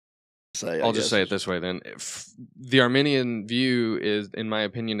I'll just say it this way then. The Arminian view is, in my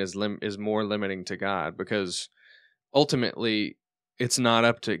opinion, is more limiting to God, because ultimately it's not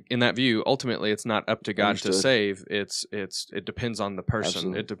up to, in that view, ultimately it's not up to God to save. It depends on the person.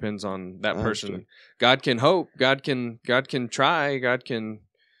 Absolutely. It depends on that person. God can hope, God can try, God can,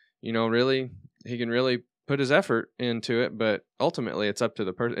 really, he can really put his effort into it, but ultimately it's up to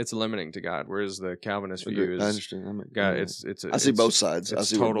the person. It's limiting to God, whereas the Calvinist view is, I understand. God. I see both sides. I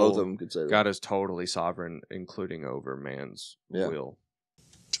see what both of them could say. God is totally sovereign, including over man's will.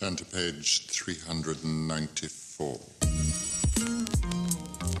 Turn to page 394.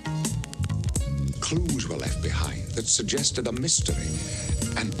 Clues were left behind that suggested a mystery,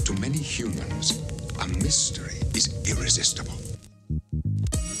 and to many humans, a mystery is irresistible.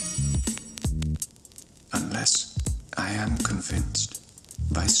 Unless I am convinced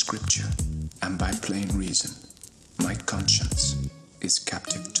by scripture and by plain reason, my conscience is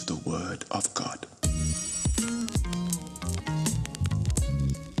captive to the word of God.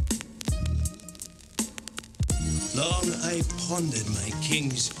 Long I pondered my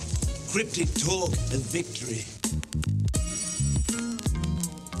king's cryptic talk of victory.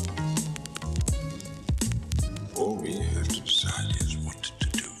 All we have to decide is what to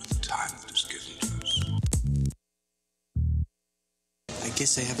do with the time that is given to us. I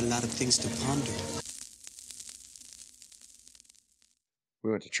guess I have a lot of things to ponder.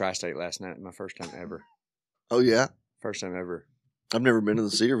 We went to Tri-State last night, my first time ever. Oh, yeah? First time ever. I've never been to the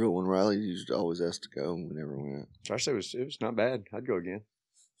Cedarville one. Riley used to always ask to go, and we never went. Tri-State was not bad. I'd go again.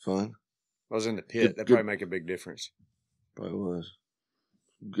 Fun. I was in the pit. That'd probably make a big difference. Probably was.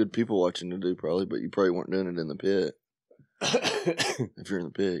 Good people watching to do, probably, but you probably weren't doing it in the pit. If you're in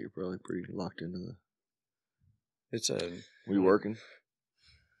the pit, you're probably pretty locked into the... Were you working?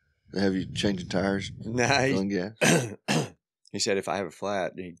 They have you changing tires? Nah. Filling gas? He said if I have a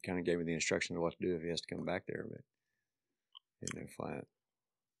flat, he kind of gave me the instructions of what to do if he has to come back there, but he didn't have a flat.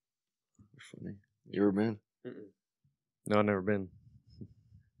 Funny. You ever been? No, I've never been.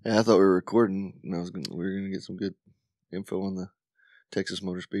 Yeah, I thought we were recording, and we were going to get some good info on the Texas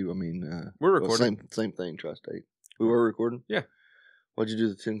Motor Speed. I mean, we're recording. Well, same thing, Tri-State. We were recording? Yeah. What'd you do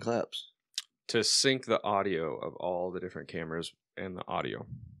the 10 claps? To sync the audio of all the different cameras and the audio.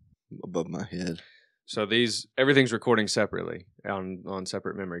 Above my head. So everything's recording separately on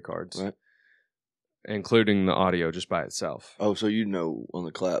separate memory cards. Right. Including the audio just by itself. Oh, so on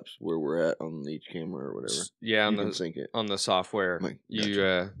the claps where we're at on each camera or whatever. Yeah, you can sync it. On the software.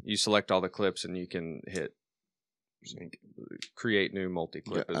 Gotcha. You select all the clips and you can hit create new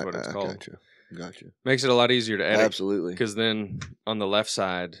multi-clip is what it's called. Gotcha. Makes it a lot easier to edit. Absolutely. Because then on the left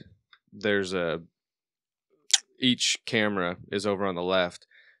side, there's each camera is over on the left.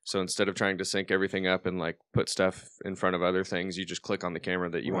 So instead of trying to sync everything up and like put stuff in front of other things, you just click on the camera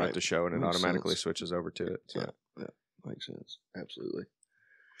that you want it to show, and it automatically switches over to it. So. Yeah, makes sense. Absolutely.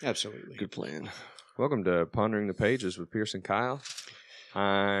 Good plan. Welcome to Pondering the Pages with Pierce and Kyle.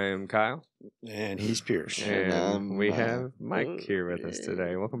 I'm Kyle. And he's Pierce. And we have Mike here with us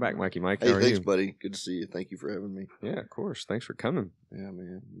today. Welcome back, Mikey. Mike, hey, how are thanks, you? buddy. Good to see you. Thank you for having me. Yeah, of course. Thanks for coming. Yeah,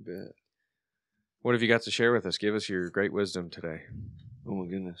 man. You bet. What have you got to share with us? Give us your great wisdom today. Oh, my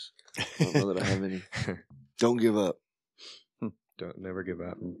goodness. I don't know that I have any. Don't give up. Don't never give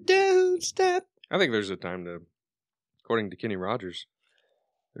up. Don't stop. I think there's a time to, according to Kenny Rogers,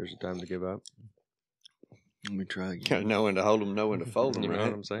 there's a time to give up. Let me try again. Gotta know when to hold them, know when to fold them, You know right?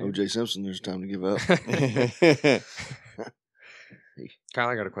 what I'm saying? O.J. Simpson, there's time to give up. Kyle,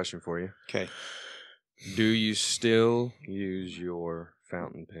 I got a question for you. Okay. Do you still use your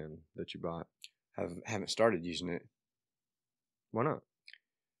fountain pen that you bought? I haven't started using it. Why not?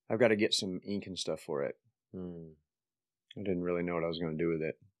 I've got to get some ink and stuff for it. I didn't really know what I was going to do with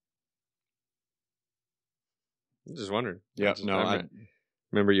it. I'm just wondering. Yeah, I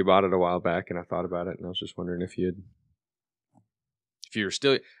remember you bought it a while back, and I thought about it, and I was just wondering if you were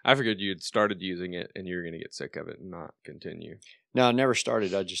still. I figured you'd started using it, and you were going to get sick of it and not continue. No, I never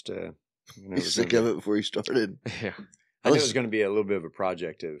started. I just You're sick of it before you started. Yeah, I knew it was going to be a little bit of a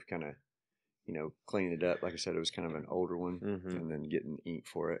project of kind of, cleaning it up. Like I said, it was kind of an older one, and then getting ink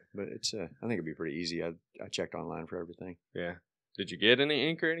for it. But it's, I think it'd be pretty easy. I checked online for everything. Yeah. Did you get any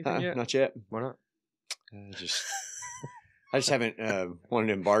ink or anything yet? Not yet. Why not? I just haven't wanted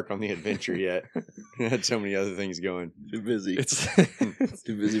to embark on the adventure yet. I had so many other things going. Too busy. It's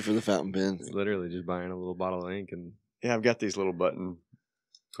too busy for the fountain pen. It's literally just buying a little bottle of ink and. Yeah, I've got these little button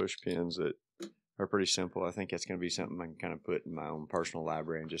push pens that are pretty simple. I think that's going to be something I can kind of put in my own personal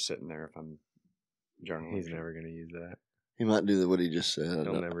library and just sitting there if I'm journaling. He's never going to use that. He might do what he just said.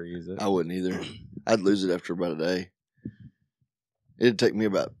 He'll never use it. I wouldn't either. I'd lose it after about a day. It'd take me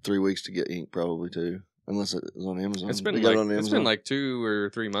about 3 weeks to get ink, probably too, unless it was on Amazon. It's been They got like it on Amazon? it's been like 2 or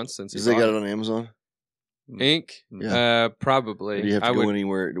 3 months since They got it on Amazon. Ink. Yeah. Probably. Or do you have to I go would,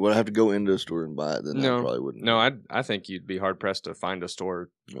 anywhere? Would I have to go into a store and buy it? Then No. I probably wouldn't. No, I think you'd be hard pressed to find a store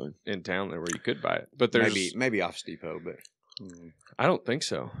Really? in town there where you could buy it. But there's maybe Office Depot, but I don't think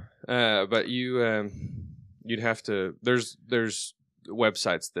so. But you'd have to. There's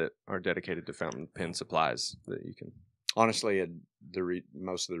websites that are dedicated to fountain pen supplies that you can. honestly,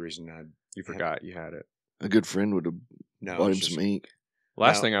 most of the reason You forgot you had it. A good friend would have bought him some ink.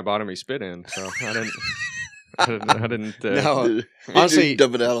 Last No. thing I bought him, he spit in. So I didn't. I didn't. No, honestly,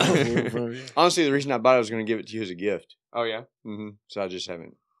 dump it out on the floor in front of you. honestly, the reason I bought it, I was going to give it to you as a gift. Oh yeah. Mm-hmm. So I just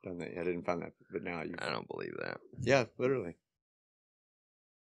haven't done that. I didn't find that, but now you. I don't believe that. Yeah, literally.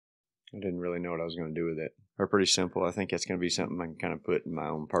 I didn't really know what I was going to do with it. They're pretty simple. I think it's going to be something I can kind of put in my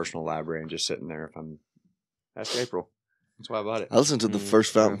own personal library and just sitting there if I'm. Ask April. That's why I bought it. I listened to the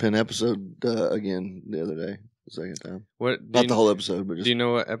first fountain yeah. pen episode again the other day, the second time. What? Not the whole episode, but just. Do you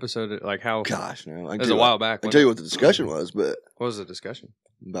know what episode? Like how? Gosh, no. It was a while back. I can tell you what the discussion was, but What was the discussion?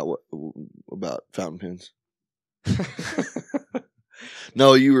 about fountain pens.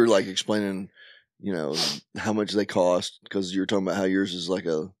 No, you were like explaining, how much they cost because you were talking about how yours is like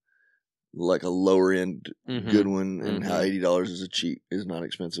a lower end good one, and how $80 is not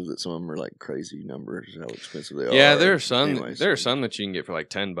expensive. That some of them are like crazy numbers. How expensive they are. Yeah, there are some. Anyways. There are some that you can get for like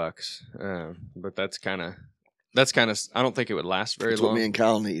 $10, but that's kind of. I don't think it would last very That's long. what me and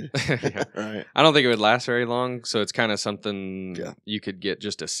Kyle need. Yeah. Right. I don't think it would last very long, so it's kind of something Yeah. you could get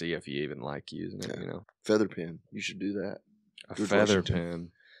just to see if you even like using it. Yeah. Feather pen. You should do that. A George feather Washington.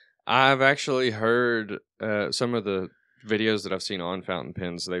 pen. I've actually heard some of the videos that I've seen on fountain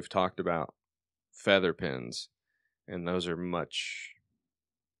pens. They've talked about feather pens, and those are much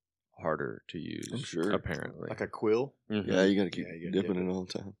harder to use. I'm sure. Apparently, Like a quill? Mhm. Yeah, you got to keep Yeah, you gotta dipping dip it it. all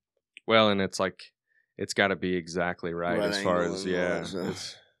the time. Well, and it's like it's got to be exactly right Right as far angle as and all that it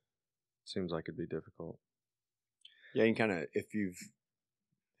stuff. seems like it'd be difficult. Yeah, you kind of, if you've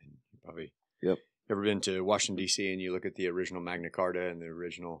probably Yep. ever been to Washington, D.C., and you look at the original Magna Carta and the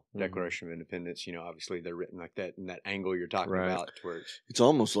original Mhm. Declaration of Independence, obviously they're written like that in that angle you're talking Right. about. To where it's, It's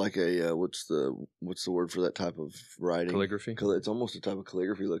almost like a what's the word for that type of writing? Calligraphy? It's almost a type of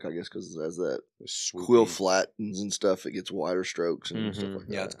calligraphy look, I guess, because it has that swoopy. quill flattens and stuff. It gets wider strokes and stuff Mhm. like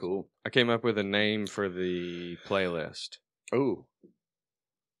that. Yeah, it's cool. I came up with a name for the playlist. Oh.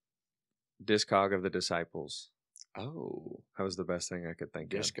 Discog of the Disciples. Oh. That was the best thing I could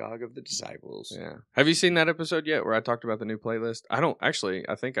think of. Discog of the Disciples. Yeah. Have you seen that episode yet where I talked about the new playlist?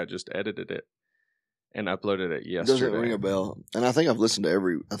 I think I just edited it and uploaded it It yesterday. doesn't ring a bell. And I think I've listened to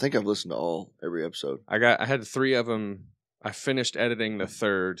every episode. I had 3 of them. I finished editing the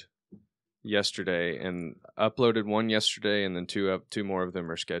third yesterday and uploaded one yesterday, and then two more of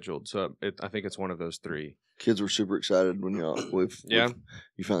them are scheduled. So I think it's one of those 3. Kids were super excited when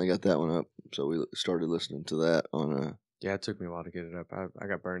you finally got that one up. So we started listening to that on Yeah, it took me a while to get it up. I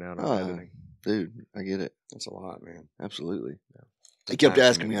got burnt out on Oh, editing. dude, I get it. That's a lot, man. Absolutely. Yeah. He kept Time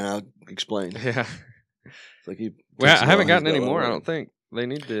asking me, commitment. and I explained. Yeah. It's like he Well, takes I a haven't while. gotten He's any got a lot more. of I work. don't think they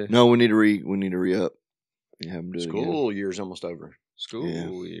need to. No, we need to re up. You have them do it again. School year's almost over. School Yeah.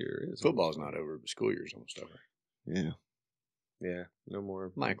 year is Football's not over, but school year's almost over. Yeah. Yeah, no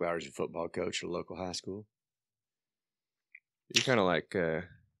more. Mike Lowry's a football coach at a local high school. You're kind of like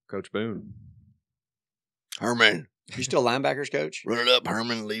Coach Boone. Herman, You still linebackers coach? run it up,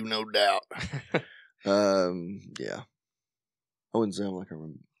 Herman. Leave no doubt. Yeah. I wouldn't say I'm like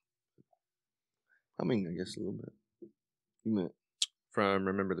Herman. I mean, I guess a little bit. You meant From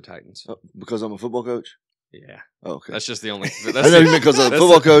Remember the Titans. because I'm a football coach? Yeah, Oh, okay. that's just the only. I know you meant because I was a that's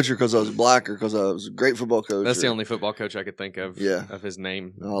football the- coach, or because I was black, or because I was a great football coach. That's the or- only football coach I could think of. Yeah. Of his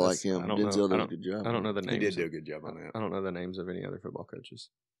name. I like That's- him. I don't Denzel know. did I a don't, good job. I don't know the He names. did do a good job on that. I don't know the names of any other football coaches.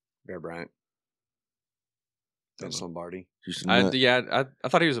 Bear Bryant. Vince Lombardi. Houston I Nutt.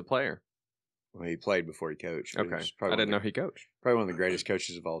 thought he was a player. Well, he played before he coached. but he Okay, was I probably didn't know one of he coached. probably one of the greatest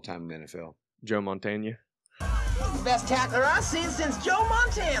coaches of all time in the NFL. Joe Montana. Best tackler I've seen since Joe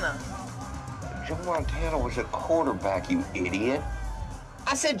Montana. Joe Montana was a quarterback, you idiot.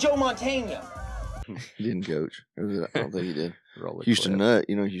 I said Joe Montana. He didn't coach. I don't think he did. Roll the Houston clip. Nutt.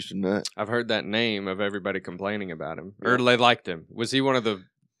 You know Houston Nutt. I've heard that name of everybody complaining about him, or they liked him. Was he one of the?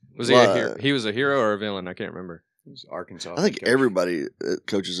 Was he Well, a hero? He was a hero or a villain? I can't remember. He was Arkansas. I think coach. everybody that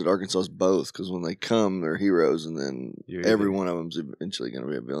coaches at Arkansas is both, because when they come, they're heroes, and then You every either- one of them's eventually going to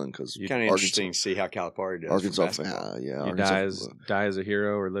be a villain. Because Kind of interesting to see how Calipari does. for Arkansas, basketball. yeah, You Arkansas, die as a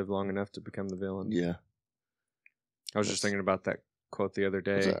hero or live long enough to become the villain. yeah. I was just thinking about that quote the other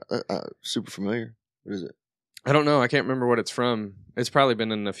Is day. that, super familiar. What is it? I don't know. I can't remember what it's from. It's probably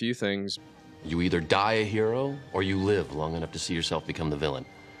been in a few things. You either die a hero or you live long enough to see yourself become the villain.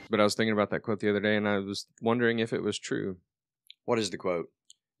 But I was thinking about that quote the other day, and I was wondering if it was true. What is the quote?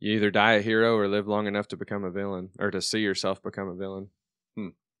 You either die a hero or live long enough to become a villain, or to see yourself become a villain.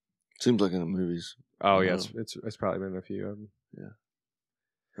 Seems like in the movies. Oh, yeah. It's probably been a few of them. Yeah.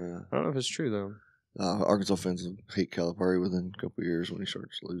 I don't know if it's true, though. Arkansas fans will hate Calipari within a couple of years when he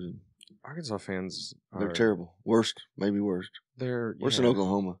starts losing. Arkansas fans They're terrible. Worst, maybe worst. They're worse than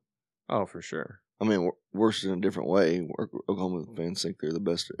Oklahoma. Oh, for sure. I mean, worse in a different way. Oklahoma fans think they're the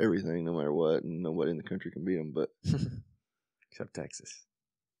best at everything, no matter what, and nobody in the country can beat them. But except Texas.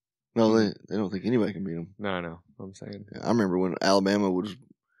 No, they don't think anybody can beat them. No, I know. I'm saying. Yeah, I remember when Alabama was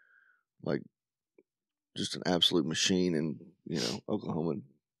like just an absolute machine, and Oklahoma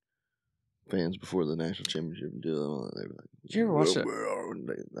fans before the national championship deal, they were like, "Did you ever watch that?"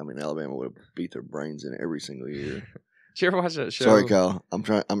 I mean, Alabama would have beat their brains in every single year. Did you ever watch that show? Sorry, Kyle.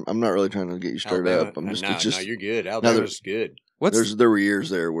 I'm not really trying to get you stirred up. I'm just. No, it's just. no, you're good. Alabama's good. There were years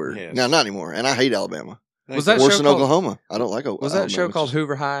there where now not anymore, and I hate Alabama. Was that worse show than called, Oklahoma? I don't like Oklahoma. Was that show called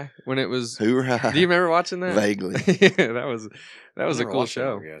Hoover High when it was Hoover High? Do you remember watching that? Vaguely. Yeah, that was a cool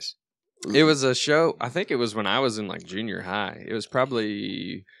show. I guess. It was a show. I think it was when I was in like junior high. It was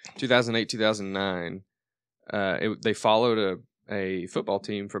probably 2008, 2009. They followed a football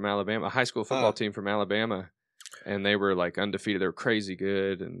team from Alabama, a high school football team from Alabama, and they were like undefeated. They were crazy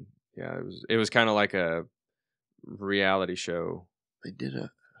good, and yeah, it was kind of like a reality show. They did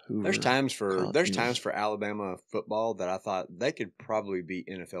a. There's times for Alabama football that I thought they could probably beat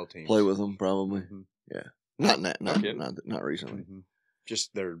NFL teams. Play with them, probably. Mm-hmm. Yeah, not recently. Mm-hmm.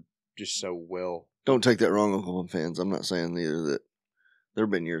 They're just so well. Don't take that wrong, Oklahoma fans. I'm not saying either that there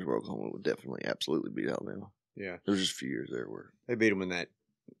have been years where Oklahoma would definitely, absolutely beat Alabama. Yeah, there's just a few years there where they beat them in that.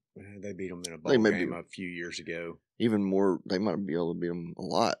 They beat them in a bowl game a few years ago. Even more, they might be able to beat them a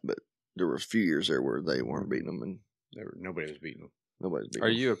lot, but there were a few years there where they weren't beating them, and nobody was beating them. Nobody's beating Are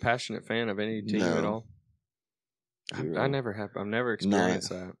them. you a passionate fan of any team at all? I never have. I've never experienced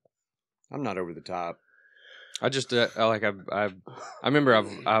that. I'm not over the top. I just I remember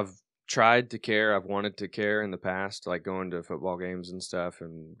I've tried to care. I've wanted to care in the past, like going to football games and stuff,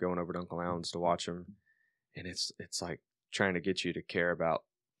 and going over to Uncle Alan's to watch them. And it's like trying to get you to care about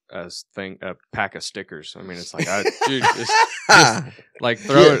a pack of stickers. I mean, it's like, dude, just like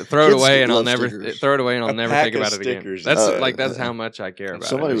throw it away, and I'll never throw it away, and I'll never think about it again. That's how much I care about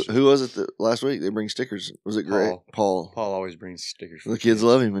somebody, it. Who was it that last week they bring stickers? Was it Greg? Paul always brings stickers. The kids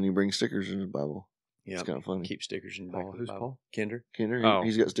love him, and he brings stickers in his Bible. Yeah, it's kind of funny. Keep stickers in the Bible. Who's Paul? Kinder. Oh.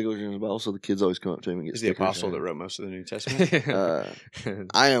 He's got stickers in his Bible, so the kids always come up to him and get He's stickers. The apostle that wrote most of the New Testament.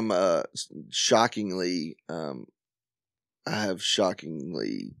 I am shockingly. I have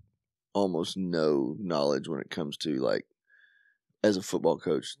shockingly almost no knowledge when it comes to, like, as a football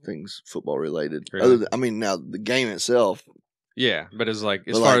coach, things football related. Really? Now the game itself. Yeah, but as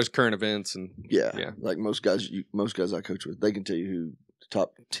far as current events and yeah, like most guys I coach with, they can tell you who the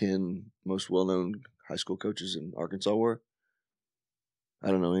top 10 most well-known high school coaches in Arkansas were. I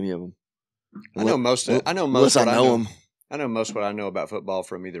don't know any of them. I know most what I know about football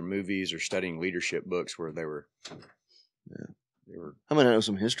from either movies or studying leadership books where they were. Yeah. I mean, I know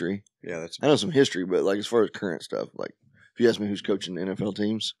some history. Yeah, I know some history, but like as far as current stuff, like if you ask me who's coaching NFL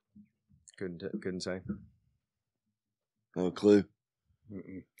teams, couldn't say. No clue.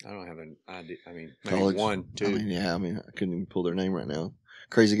 I don't have an idea. I mean, college, maybe 1, 2. I mean, I couldn't even pull their name right now.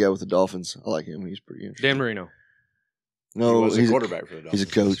 Crazy guy with the Dolphins. I like him. He's pretty interesting. Dan Marino. No, he's a quarterback for the Dolphins. He's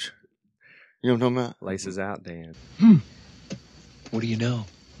a coach. You know what I'm talking about? Laces out, Dan. What do you know?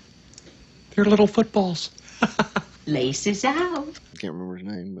 They're little footballs. Laces out. I can't remember his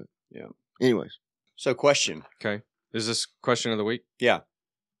name, but yeah. Anyways. So, question. Okay. Is this question of the week? Yeah.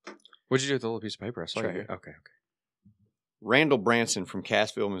 What'd you do with the little piece of paper? I saw right you. here. Okay. Randall Branson from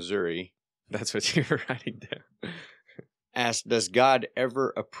Cassville, Missouri. That's what you were writing down. Asked, does God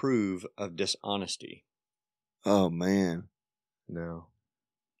ever approve of dishonesty? Oh, man. No.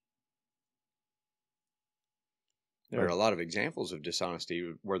 There are a lot of examples of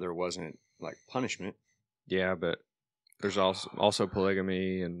dishonesty where there wasn't, like, punishment. Yeah, but there's also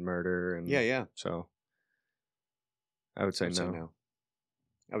polygamy and murder. And yeah. So I would say no.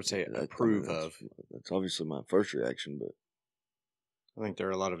 I would say approve of. That's obviously my first reaction, but I think there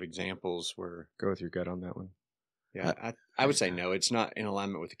are a lot of examples where... Go with your gut on that one. Yeah, I would say no. It's not in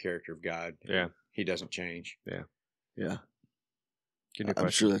alignment with the character of God. Yeah. He doesn't change. Yeah. Yeah. I'm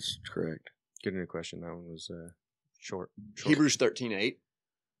sure that's correct. Get a new question. That one was short. Hebrews 13:8.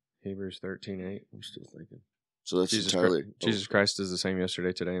 Hebrews 13:8. I'm still thinking. So that's entirely Jesus Christ is the same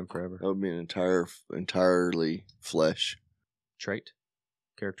yesterday, today, and forever. That would be an entirely flesh trait,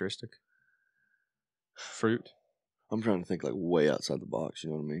 characteristic, fruit. I'm trying to think like way outside the box.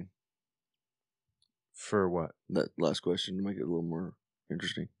 You know what I mean? For what? That last question to make it a little more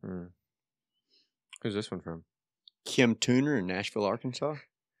interesting. Who's this one from? Kim Tooner in Nashville, Arkansas.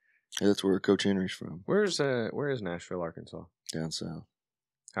 Yeah, that's where Coach Henry's from. Where is Nashville, Arkansas? Down south.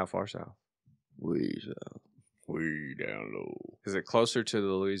 How far south? Way south. Way down low. Is it closer to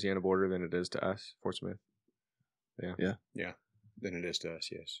the Louisiana border than it is to us, Fort Smith? Yeah. Than it is to us,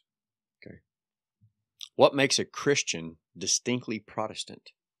 yes. Okay. What makes a Christian distinctly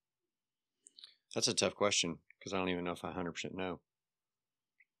Protestant? That's a tough question because I don't even know if I 100% know.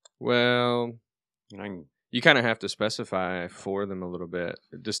 Well, you kind of have to specify for them a little bit.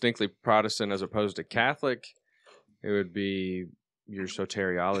 Distinctly Protestant as opposed to Catholic, it would be your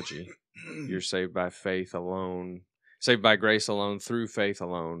soteriology. You're saved by faith alone, saved by grace alone, through faith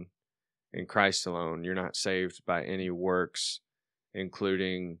alone, in Christ alone. You're not saved by any works,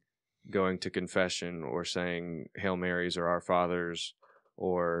 including going to confession or saying Hail Marys or Our Fathers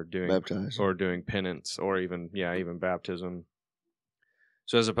or doing penance or even baptism.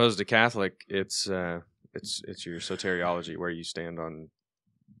 So as opposed to Catholic, it's your soteriology, where you stand on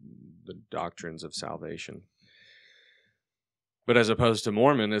the doctrines of salvation. But as opposed to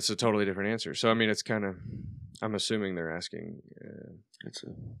Mormon, it's a totally different answer. So I mean, it's kind of, I'm assuming they're asking. I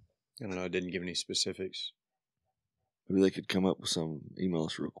don't know. It didn't give any specifics. Maybe they could come up with some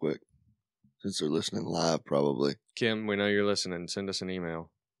emails real quick, since they're listening live, probably. Kim, we know you're listening. Send us an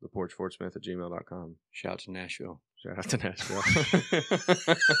email, theporchfortsmith@gmail.com. Shout out to Nashville. Shout out to Nashville.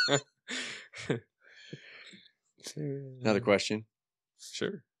 Another question.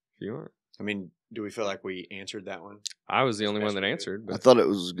 Sure, if you want. I mean, do we feel like we answered that one? I was the only one that answered. But I thought it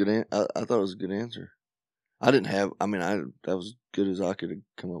was a good. I thought it was a good answer. I didn't have. I mean, that was as good as I could have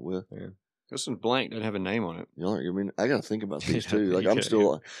come up with. Yeah. This one's blank. Doesn't have a name on it. Y'all aren't giving me. I got to think about these too. Like I'm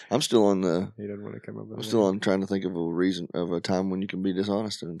still on the. He doesn't want to come up with. I'm still on trying to think of a time when you can be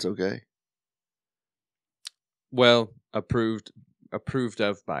dishonest and it's okay. Well, approved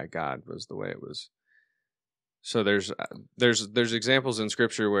of by God was the way it was. So there's examples in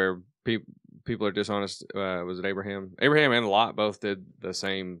Scripture where people are dishonest. Was it Abraham? Abraham and Lot both said the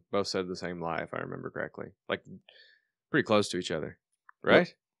same lie, if I remember correctly. Like pretty close to each other, right?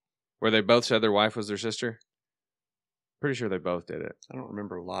 What? Where they both said their wife was their sister. Pretty sure they both did it. I don't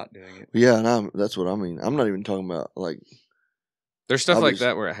remember Lot doing it. Yeah, and that's what I mean. I'm not even talking about like. There's stuff like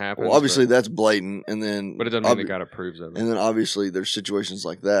that where it happens. Well, obviously that's blatant, but it doesn't mean that God approves of it. And then obviously there's situations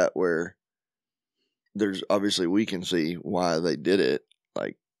like that where there's obviously we can see why they did it,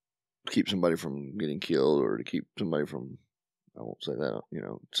 like keep somebody from getting killed or to keep somebody from, I won't say that,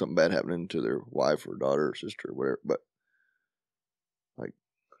 something bad happening to their wife or daughter or sister or whatever, but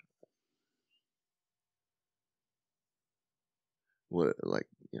like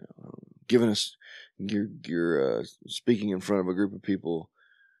giving us you're speaking in front of a group of people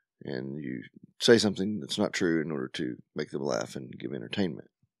and you say something that's not true in order to make them laugh and give entertainment.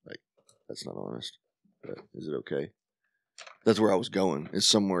 Like that's not honest. But is it okay? That's where I was going. It's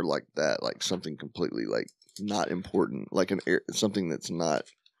somewhere like that, like something completely like not important, like something that's not.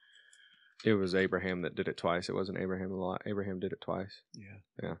 It was Abraham that did it twice. It wasn't Abraham a lot. Abraham did it twice. Yeah,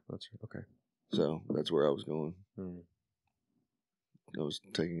 that's okay. So that's where I was going. I was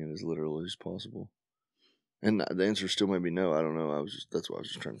taking it as literally as possible. And the answer still may be no. I don't know. That's what I was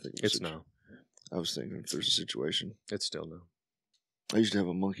just trying to think of. It's no. I was thinking if there's a situation. It's still no. I used to have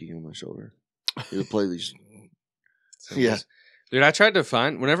a monkey on my shoulder. He would play these. Yeah. Dude, I tried to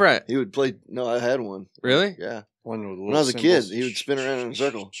find, He would play, no, I had one. Really? Yeah. One with when I was a kid, he would spin around in a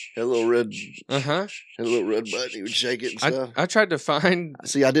circle. Had a little red. Had a little red butt. He would shake it and stuff. I tried to find.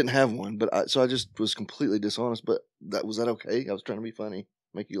 See, I didn't have one, so I just was completely dishonest. But was that okay? I was trying to be funny,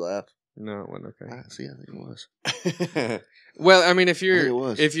 make you laugh. No, it wasn't okay. I think it was. Well, I mean, if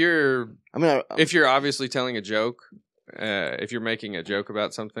you're obviously telling a joke, if you're making a joke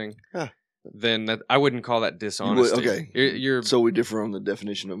about something, then I wouldn't call that dishonesty. Okay, so we differ on the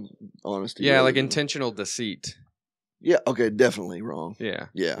definition of honesty. Yeah, like intentional deceit. Yeah. Okay. Definitely wrong. Yeah.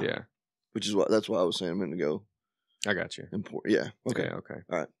 Which is that's why I was saying a minute ago. I got you. Important. Yeah. Okay. Okay.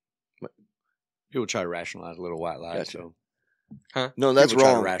 All right. People try to rationalize little white lies. Gotcha. So. Huh? No, that's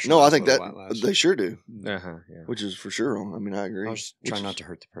wrong. No, I think that they sure do. Yeah. Which is for sure wrong. I mean, I agree. I was trying not to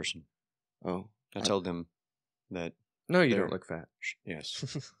hurt the person. Oh. I told them that. No, you don't look fat.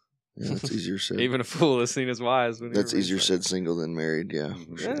 Yes. Yeah, that's easier said. Even a fool is seen as wise. That's easier said single than married. Yeah.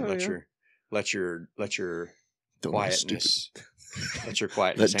 Let your quietness That's your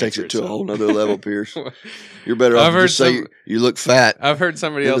quietness. That takes it to a so. whole nother level, Pierce. You're better off I've to heard just say you look fat. I've heard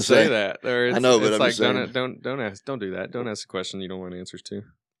somebody else say that. I know, but it's I'm like just saying. don't do that. Don't ask a question you don't want answers to.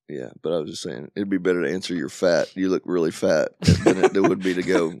 Yeah, but I was just saying it'd be better to answer you're fat. You look really fat than it would be to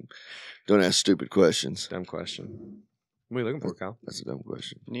go. Don't ask stupid questions. Dumb question. What are you looking for, Kyle? That's a dumb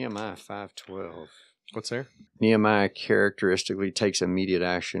question. Nehemiah 5:12. What's there? Nehemiah characteristically takes immediate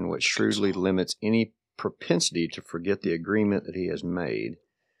action, which shrewdly limits any propensity to forget the agreement that he has made.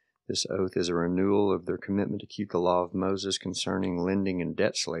 This oath is a renewal of their commitment to keep the law of Moses concerning lending and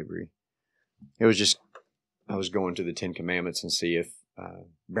debt slavery. It was just, I was going to the Ten Commandments and see if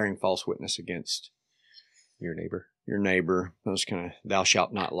bearing false witness against your neighbor. I was kind of, thou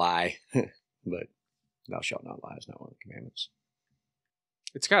shalt not lie, but thou shalt not lie is not one of the commandments.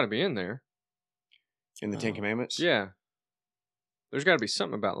 It's got to be in there. In the Ten Commandments? Yeah. There's got to be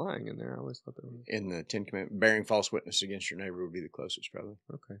something about lying in there. I always thought there was. In the Ten Commandments, bearing false witness against your neighbor would be the closest, probably.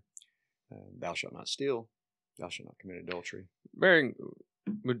 Okay. Thou shalt not steal. Thou shalt not commit adultery.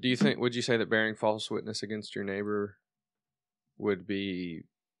 Would you say that bearing false witness against your neighbor would be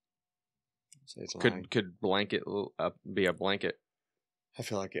could blanket be a blanket? I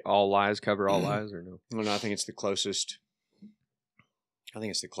feel like it. All lies cover all lies, or no? Well, no, I think it's the closest.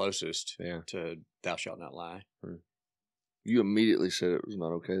 Yeah. To thou shalt not lie. You immediately said it was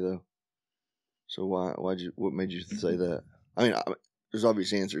not okay, though. So what made you say that? I mean, there's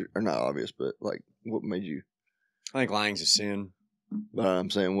obvious answers, or not obvious, but like, what made you? I think lying's a sin. But I'm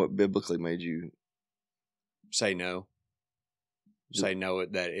saying, what biblically made you say no? Say no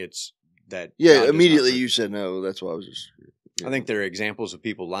that it's that. Yeah, immediately you said no. That's why I was just. I think there are examples of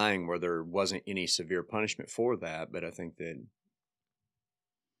people lying where there wasn't any severe punishment for that, but I think that,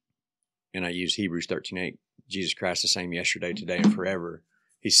 and I use Hebrews 13:8, Jesus Christ the same yesterday, today, and forever.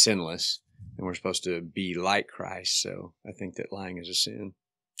 He's sinless, and we're supposed to be like Christ. So I think that lying is a sin.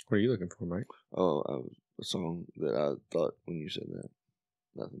 What are you looking for, Mike? Oh, a song that I thought when you said that.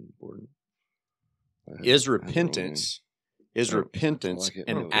 Nothing important. Is repentance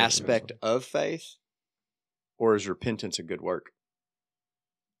an aspect of faith, or is repentance a good work?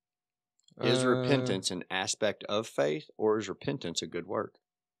 Is repentance an aspect of faith, or is repentance a good work?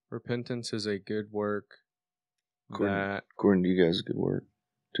 Repentance is a good work. According to you guys, a good work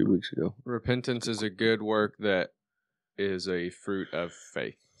 2 weeks ago. Repentance is a good work that is a fruit of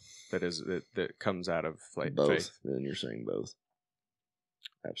faith. That comes out of faith. Both. Then you're saying both.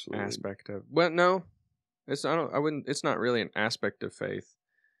 Absolutely. Aspect of. Well, no. It's not really an aspect of faith.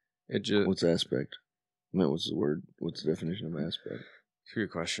 It just. What's aspect? I mean, what's the word? What's the definition of aspect? It's a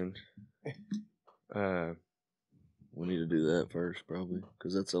good question. We need to do that first, probably,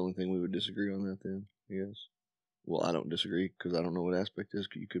 because that's the only thing we would disagree on. That then, yes. Well, I don't disagree because I don't know what aspect is.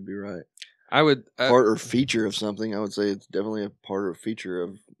 You could be right. I would part or feature of something. I would say it's definitely a part or feature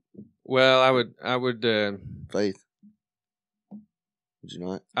of. Well, I would faith. Would you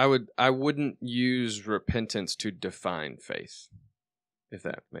not? I wouldn't use repentance to define faith, if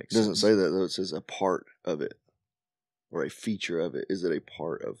that makes sense. It doesn't sense. say that, though. It says a part of it or a feature of it. Is it a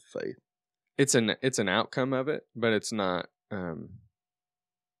part of faith? It's an outcome of it, but it's not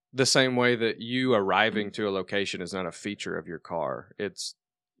the same way that you arriving to a location is not a feature of your car. It's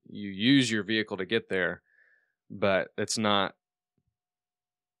you use your vehicle to get there, but it's not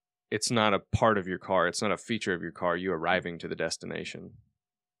a part of your car. It's not a feature of your car. You arriving to the destination.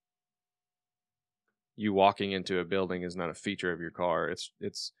 You walking into a building is not a feature of your car.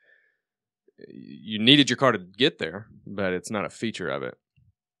 It's you needed your car to get there, but it's not a feature of it.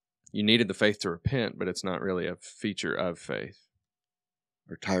 You needed the faith to repent, but it's not really a feature of faith.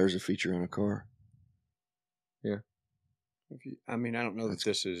 Are tires a feature on a car? Yeah. I mean, I don't know that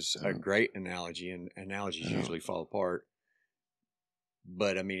this is a great analogy, and analogies usually fall apart.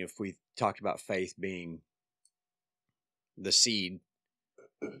 But, I mean, if we talked about faith being the seed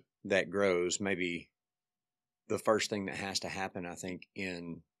that grows, maybe the first thing that has to happen, I think,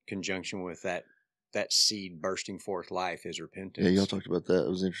 in conjunction with that seed bursting forth life is repentance. Yeah, y'all talked about that. It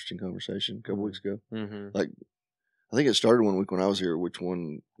was an interesting conversation a couple weeks ago. Mm-hmm. Like, I think it started one week when I was here, which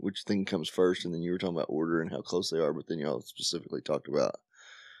thing comes first, and then you were talking about order and how close they are, but then y'all specifically talked about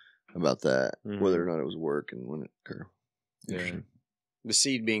that, whether or not it was work and when it occurred. Yeah. The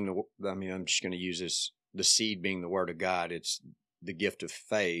seed being I'm just going to use this, the seed being the word of God. It's the gift of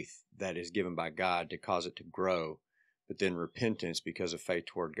faith that is given by God to cause it to grow. But then repentance, because of faith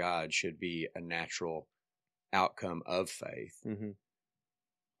toward God, should be a natural outcome of faith. Mm-hmm.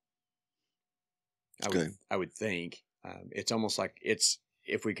 I would think. It's almost like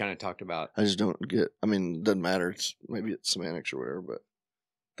if we kind of talked about. I just don't get, it doesn't matter. Maybe it's semantics or whatever, but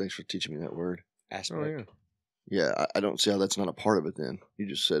thanks for teaching me that word. Aspect. Oh, yeah. Yeah, I don't see how that's not a part of it. Then you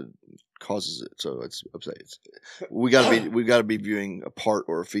just said causes it, so we gotta be viewing a part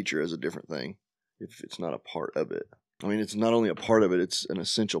or a feature as a different thing. If it's not a part of it, I mean, it's not only a part of it; it's an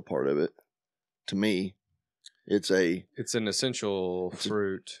essential part of it. To me, it's an essential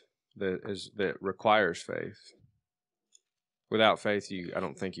fruit that requires faith. Without faith, I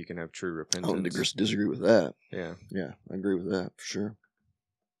don't think you can have true repentance. I don't disagree with that. Yeah, I agree with that for sure.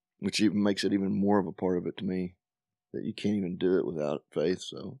 Which even makes it even more of a part of it to me, that you can't even do it without faith.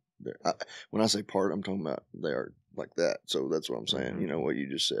 So when I say part, I'm talking about they are like that. So that's what I'm saying. Mm-hmm. You know what you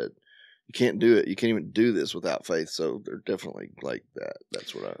just said. You can't do it. You can't even do this without faith. So they're definitely like that.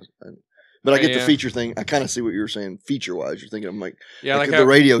 That's what but I get the feature thing. I kind of see what you were saying feature wise. You're thinking, I'm like the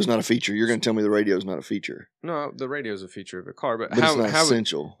radio is not a feature. You're going to tell me the radio is not a feature. No, the radio is a feature of a car, but it's not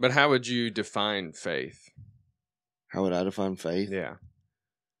essential. But how would you define faith? How would I define faith? Yeah.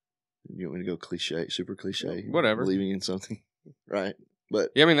 You want me to go super cliche? Whatever. Believing in something, right? But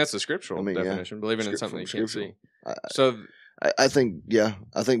yeah, I mean that's the scriptural definition. Believing in something you can't see. I think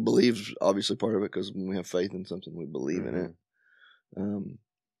believe's obviously part of it, because when we have faith in something, we believe in it.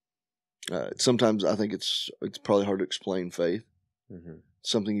 Sometimes I think it's probably hard to explain faith. Mm-hmm.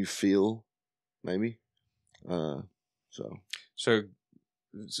 Something you feel, maybe. So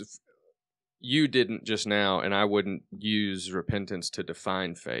you didn't just now, and I wouldn't use repentance to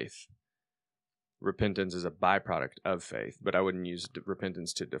define faith. Repentance is a byproduct of faith, but I wouldn't use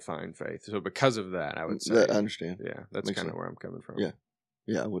repentance to define faith. So because of that, I would say... I understand. Yeah, that's kind of where I'm coming from.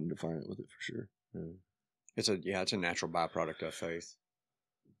 Yeah, I wouldn't define it with it for sure. Mm. It's a natural byproduct of faith.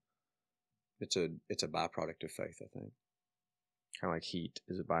 It's a byproduct of faith, I think. Kind of like heat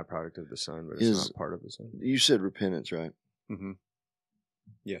is a byproduct of the sun, but it's not part of the sun. You said repentance, right? Mm-hmm.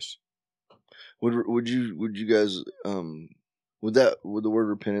 Yes. Would you guys would the word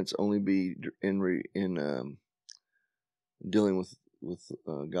repentance only be in dealing with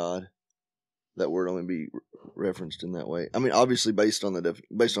God? That word only be referenced in that way? I mean, obviously based on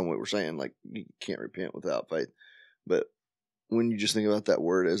what we're saying, like you can't repent without faith. But when you just think about that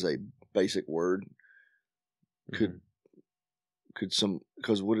word as a basic word, could some,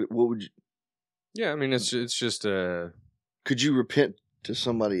 because what would you? Yeah, I mean it's just a. Could you repent to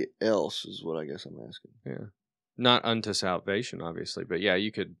somebody else? Is what I guess I'm asking. Yeah, not unto salvation, obviously, but yeah,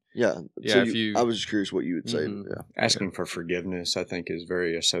 you could. Yeah, yeah. So I was just curious what you would say. Mm-hmm. Yeah. Asking for forgiveness, I think, is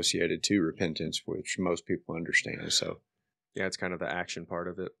very associated to repentance, which most people understand. So, yeah, it's kind of the action part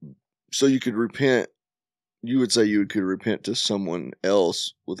of it. So you could repent. You would say you could repent to someone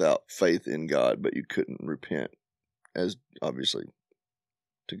else without faith in God, but you couldn't repent as obviously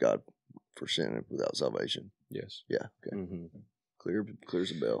to God for sin without salvation. Yes. Yeah. Okay. Mm-hmm.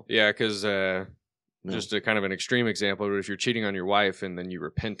 Clears a bell. Yeah, because just a kind of an extreme example, but if you're cheating on your wife and then you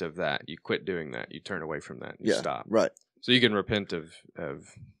repent of that, you quit doing that, you turn away from that, you stop. Right. So you can repent of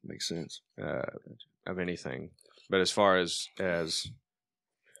makes sense of anything, but as far as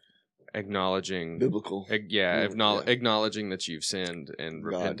acknowledging biblical, acknowledging that you've sinned and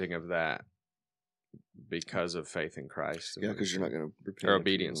repenting of that because of faith in Christ. Yeah, because you're not going to repent or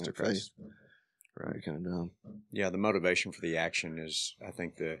obedience to Christ. Faith. Right. You're kind of dumb. Yeah, the motivation for the action is, I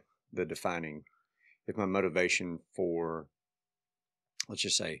think, the defining. If my motivation for, let's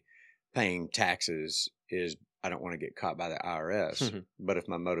just say, paying taxes is I don't want to get caught by the IRS, but if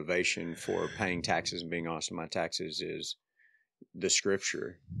my motivation for paying taxes and being honest with my taxes is the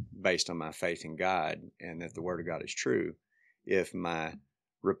scripture based on my faith in God and that the word of God is true, if my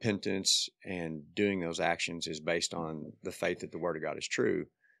repentance and doing those actions is based on the faith that the word of God is true,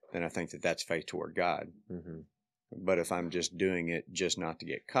 then I think that that's faith toward God. Mm-hmm. But if I'm just doing it just not to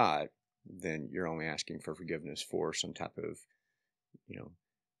get caught, then you're only asking for forgiveness for some type of,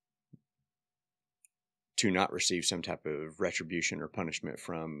 to not receive some type of retribution or punishment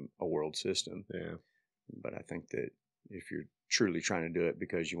from a world system. Yeah. But I think that if you're truly trying to do it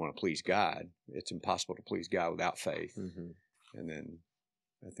because you want to please God, it's impossible to please God without faith. Mm-hmm. And then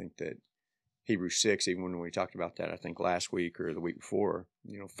I think that Hebrews 6, even when we talked about that, I think last week or the week before,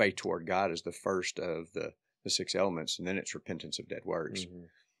 faith toward God is the first of the 6 elements, and then it's repentance of dead works. Mm-hmm.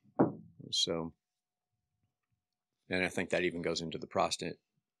 So, and I think that even goes into the Protestant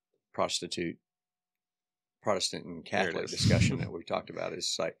and Catholic discussion that we talked about.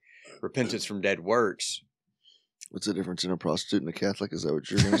 It's like repentance from dead works. What's the difference in a prostitute and a Catholic? Is that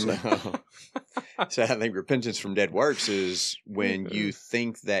what you're going to say? No. So I think repentance from dead works is when you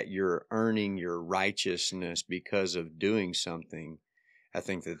think that you're earning your righteousness because of doing something. I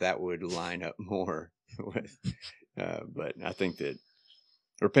think that would line up more with, but I think that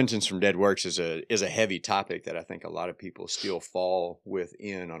repentance from dead works is a heavy topic that I think a lot of people still fall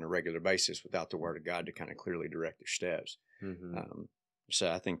within on a regular basis without the Word of God to kind of clearly direct their steps. Mm-hmm. So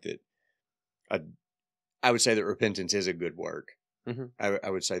I think that I would say that repentance is a good work. Mm-hmm. I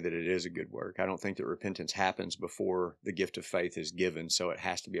would say that it is a good work. I don't think that repentance happens before the gift of faith is given, so it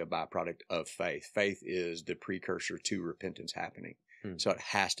has to be a byproduct of faith. Faith is the precursor to repentance happening, so it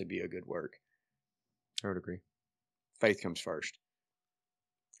has to be a good work. I would agree. Faith comes first,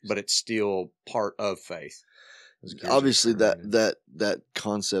 but it's still part of faith. Obviously, that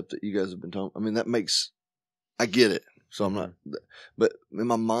concept that you guys have been talking, I mean, that makes, I get it. So I'm not, but in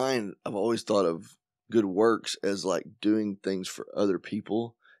my mind, I've always thought of good works as like doing things for other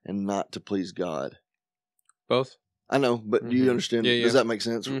people and not to please God. Both. I know, but do you understand? Yeah, yeah. Does that make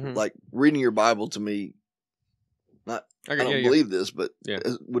sense? Like reading your Bible to me, I don't believe this, but it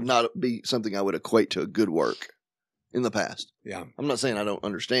would not be something I would equate to a good work in the past. Yeah. I'm not saying I don't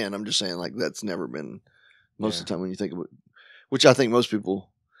understand. I'm just saying like that's never been most of the time when you think of it, which I think most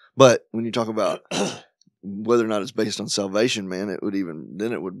people, but when you talk about whether or not it's based on salvation, man, it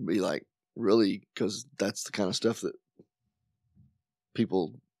would be like, really, because that's the kind of stuff that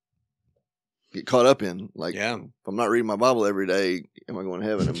people get caught up in. Like, if I'm not reading my Bible every day, am I going to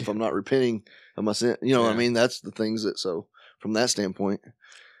heaven? If I'm not repenting of my sin, you know what I mean? That's the things that, so from that standpoint,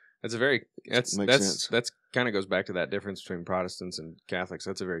 that's kind of goes back to that difference between Protestants and Catholics.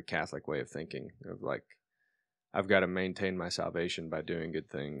 That's a very Catholic way of thinking, of like, I've got to maintain my salvation by doing good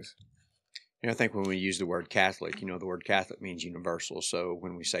things. I think when we use the word Catholic, the word Catholic means universal. So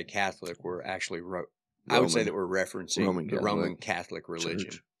when we say Catholic, we're actually, I would say that we're referencing the Roman Catholic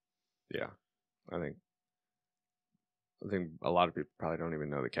religion. Church. Yeah. I think a lot of people probably don't even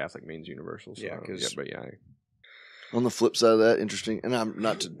know that Catholic means universal. So on the flip side of that, interesting, and I'm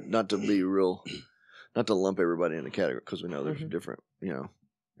not to be real, not to lump everybody in a category, because we know there's different,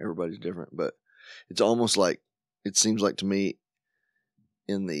 everybody's different, but it's almost like, it seems like to me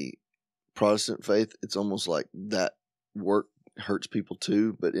in the Protestant faith, it's almost like that work hurts people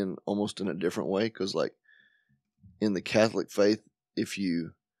too, but almost in a different way. Because like in the Catholic faith, if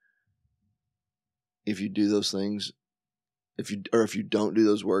you do those things, if you don't do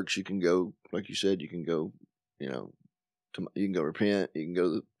those works, you can go, like you said, you can go, you can go repent, you can go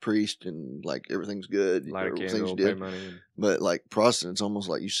to the priest, and like everything's good, light a candle, pay money. But like Protestant, it's almost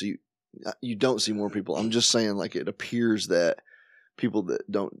like you don't see more people. I'm just saying, like, it appears that people that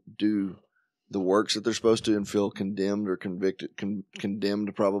don't do the works that they're supposed to and feel condemned or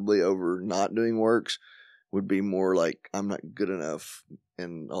condemned probably over not doing works would be more like, I'm not good enough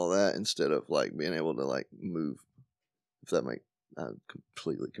and all that, instead of like being able to like move. If that I'm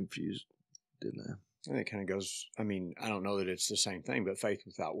completely confused, didn't I? And it kind of goes, I mean, I don't know that it's the same thing, but faith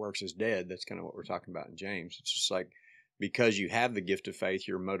without works is dead. That's kind of what we're talking about in James. It's just like, because you have the gift of faith,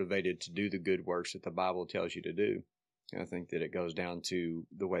 you're motivated to do the good works that the Bible tells you to do. And I think that it goes down to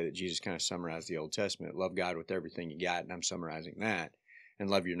the way that Jesus kind of summarized the Old Testament. Love God with everything you got, and I'm summarizing that. And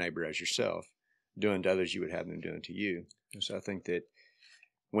love your neighbor as yourself. Doing to others you would have them doing to you. And so I think that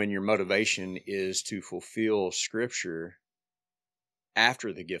when your motivation is to fulfill Scripture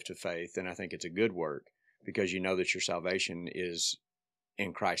after the gift of faith, then I think it's a good work, because you know that your salvation is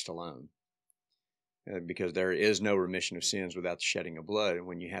in Christ alone. Because there is no remission of sins without the shedding of blood. And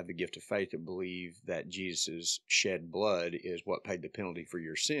when you have the gift of faith to believe that Jesus' shed blood is what paid the penalty for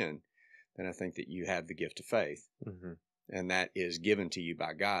your sin, then I think that you have the gift of faith. Mm-hmm. And that is given to you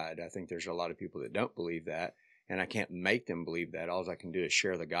by God. I think there's a lot of people that don't believe that, and I can't make them believe that. All I can do is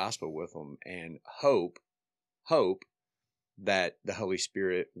share the gospel with them and hope that the Holy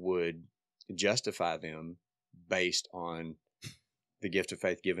Spirit would justify them based on the gift of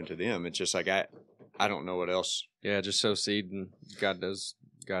faith given to them. It's just like, I don't know what else. Yeah, just sow seed, and God has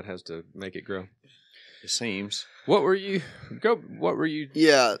to make it grow. It seems. What were you?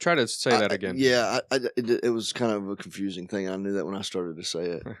 Yeah. Try to say that again. Yeah, it was kind of a confusing thing. I knew that when I started to say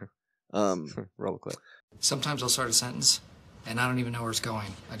it. Roll a clip. Sometimes I'll start a sentence, and I don't even know where it's going.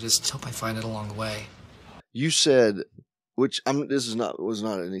 I just hope I find it along the way. You said, which was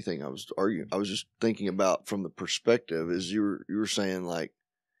not anything I was arguing. I was just thinking about from the perspective, is you were saying like,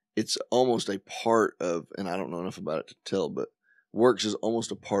 it's almost a part of, and I don't know enough about it to tell, but works is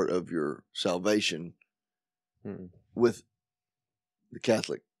almost a part of your salvation with the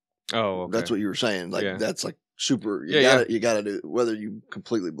Catholic. Oh, okay. That's what you were saying. Like, that's like super, you gotta do, whether you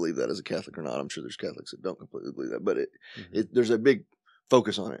completely believe that as a Catholic or not. I'm sure there's Catholics that don't completely believe that, but there's a big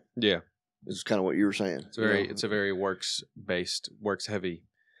focus on it. Yeah. It's kind of what you were saying. It's a very works heavy.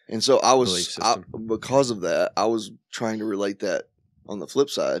 And so because of that, I was trying to relate that on the flip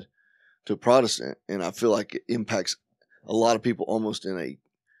side to Protestant, and I feel like it impacts a lot of people almost in a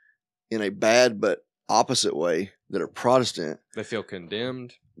in a bad but opposite way that are Protestant. They feel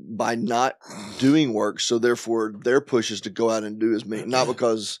condemned by not doing work, so therefore their push is to go out and do as many, not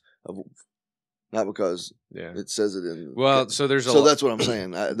because it says it in. Well, so that's what I'm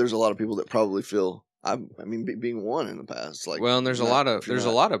saying. There's a lot of people that probably feel. I mean, being one in the past, like and there's a lot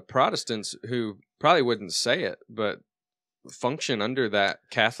of Protestants who probably wouldn't say it, but function under that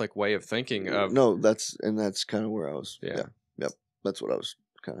Catholic way of thinking. That's kind of where I was. Yeah. Yep. That's what I was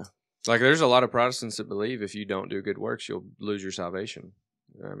kind of. Like, there's a lot of Protestants that believe if you don't do good works, you'll lose your salvation.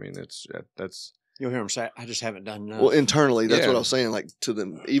 I mean, that's. You'll hear them say, "I just haven't done enough." Well, internally, that's what I was saying. Like, to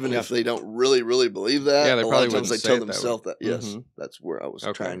them, even if they don't really, really believe that, they probably wouldn't they say tell it themselves that. Yes, mm-hmm. That's where I was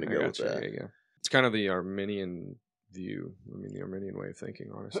trying to go with that. Yeah. It's kind of the Arminian view. I mean, the Arminian way of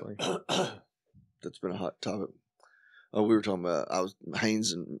thinking, honestly. That's been a hot topic. Oh, we were talking about.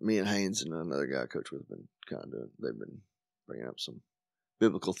 Me and Haynes and another guy I coach with have been they've been bringing up some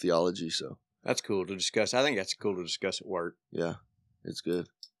biblical theology. So that's cool to discuss. I think that's cool to discuss at work. Yeah, it's good.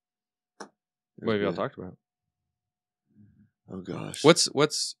 What have y'all talked about? Oh gosh, what's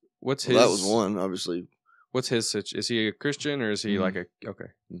his? That was one, obviously. What's his situation? Is he a Christian or is he like a okay?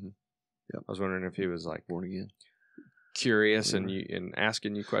 Mm-hmm. Yeah, I was wondering if he was like born again, curious and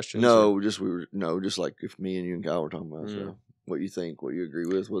asking you questions. No, just like if me and you and Kyle were talking about stuff. What you think? What you agree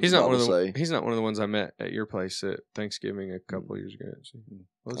with? What he's not one of the. He's not one of the ones I met at your place at Thanksgiving a couple years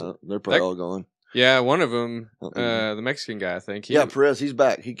ago. They're probably all gone. Yeah, one of them, the Mexican guy, I think. Perez, he's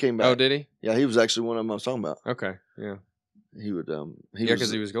back. He came back. Oh, did he? Yeah, he was actually one of them I was talking about. Okay, yeah. He would.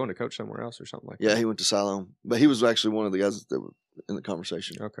 Because he was going to coach somewhere else or something like that. Yeah, he went to Siloam, but he was actually one of the guys that were in the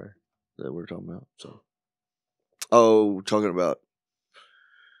conversation. Okay, that we were talking about. So, talking about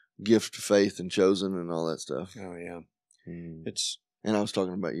gift, faith, and chosen, and all that stuff. Oh yeah, and I was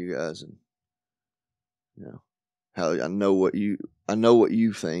talking about you guys, and how I know what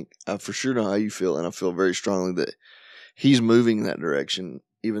you think. I for sure know how you feel, and I feel very strongly that he's moving in that direction,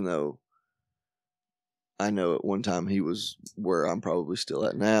 even though I know at one time he was where I'm probably still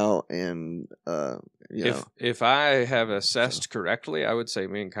at now. And if I have assessed correctly, I would say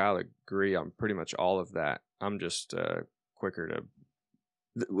me and Kyle agree on pretty much all of that. I'm just quicker to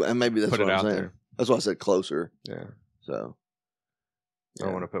and maybe that's put what it I'm out saying. there. That's why I said closer. Yeah. So I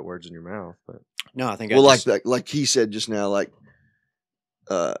don't want to put words in your mouth, but no, I think like he said just now, like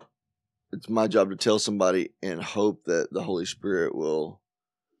it's my job to tell somebody and hope that the Holy Spirit will.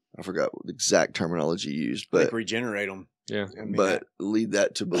 I forgot the exact terminology used, but like regenerate them. Yeah, but lead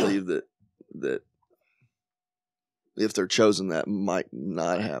that to believe that if they're chosen, that might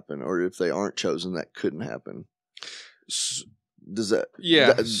not happen, or if they aren't chosen, that couldn't happen. Does that?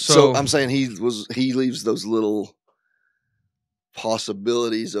 Yeah. So I'm saying he leaves those little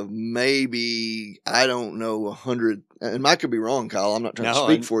possibilities of maybe, I don't know, 100, and I could be wrong, Kyle. I'm not trying to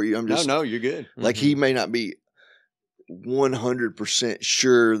speak for you. I'm just no, you're good. Like he may not be 100%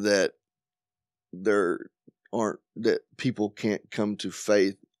 sure that that people can't come to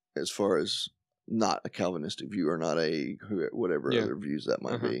faith as far as not a Calvinistic view or not a whatever other views that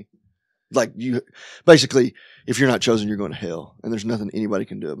might be. Like you, basically, if you're not chosen, you're going to hell, and there's nothing anybody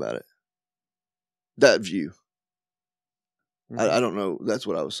can do about it. That view. I don't know. That's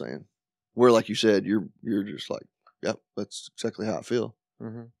what I was saying. Where, like you said, you're just like, yep, that's exactly how I feel.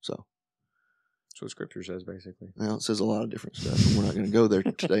 So. That's what Scripture says, basically. Well, it says a lot of different stuff, and we're not going to go there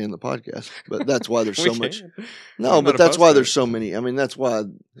today in the podcast. But that's why there's so much. No, but that's why there's so many. That's why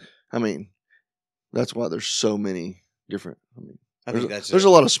there's so many different. There's a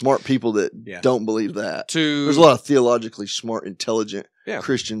lot of smart people that don't believe that. There's a lot of theologically smart, intelligent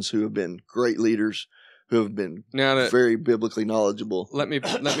Christians who have been great leaders, who have been very biblically knowledgeable. Let me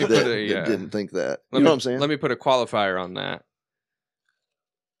put didn't think that. You know what I'm saying? Let me put a qualifier on that.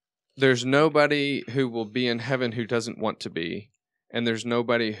 There's nobody who will be in heaven who doesn't want to be, and there's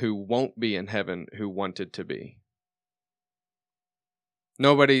nobody who won't be in heaven who wanted to be.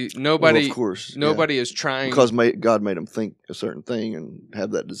 Nobody, well, of course, nobody is trying, because God made them think a certain thing and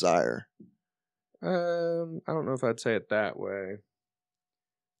have that desire. I don't know if I'd say it that way.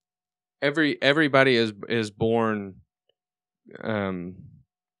 Everybody is born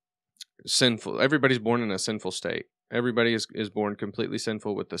sinful. Everybody's born in a sinful state. Everybody is born completely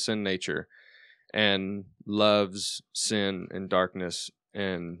sinful with the sin nature and loves sin and darkness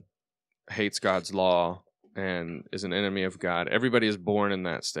and hates God's law and is an enemy of God. Everybody is born in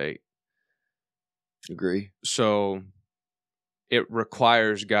that state. Agree. So it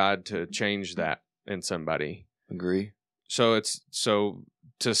requires God to change that in somebody. Agree. So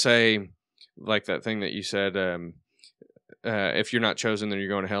to say, like that thing that you said, if you're not chosen, then you're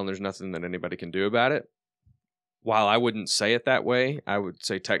going to hell and there's nothing that anybody can do about it. while I wouldn't say it that way, I would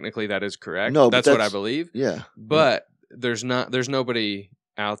say technically that is correct. No, that's what I believe. Yeah. But there's nobody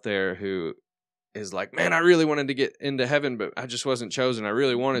out there who is like, man, I really wanted to get into heaven, but I just wasn't chosen. I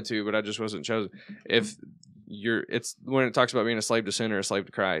really wanted to, but I just wasn't chosen. It's when it talks about being a slave to sin or a slave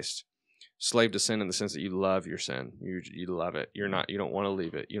to Christ. Slave to sin in the sense that you love your sin. You love it. You don't want to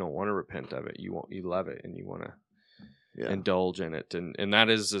leave it. You don't want to repent of it. You love it and you want to indulge in it. And that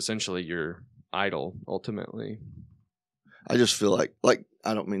is essentially your idol ultimately. I just feel like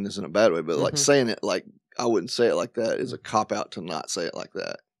I don't mean this in a bad way, but like saying it like I wouldn't say it like that is a cop out to not say it like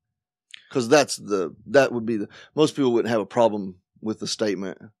that. Because that would be most people wouldn't have a problem with the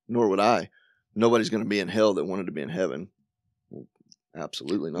statement, nor would I. Nobody's going to be in hell that wanted to be in heaven. Well,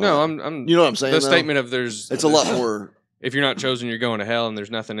 absolutely not. No, I'm. You know what I'm saying? The statement of it's a lot more. If you're not chosen, you're going to hell, and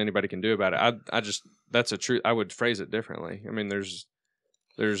there's nothing anybody can do about it. That's a truth. I would phrase it differently. I mean, there's.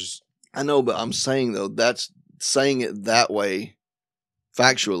 I know, but I'm saying though that's saying it that way,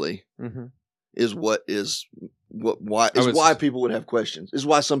 factually, is why people would have questions. Is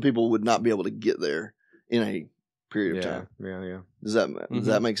why some people would not be able to get there in a period of time. Yeah. Does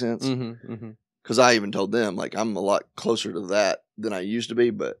that make sense? Because I even told them like I'm a lot closer to that than I used to be,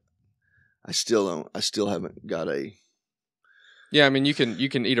 but I still haven't got a. Yeah, I mean you can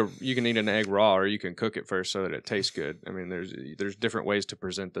eat an egg raw, or you can cook it first so that it tastes good. I mean there's different ways to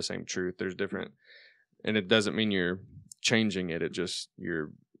present the same truth. There's different, and it doesn't mean you're changing it. It just you're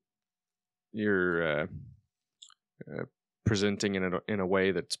presenting it in a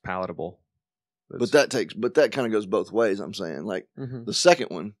way that's palatable. But that kind of goes both ways. I'm saying like the second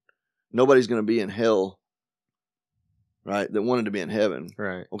one, nobody's going to be in hell, right? That wanted to be in heaven,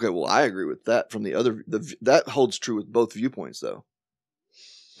 right? Okay, well, I agree with that. From the other, that holds true with both viewpoints, though.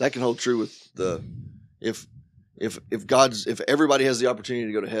 That can hold true with the if everybody has the opportunity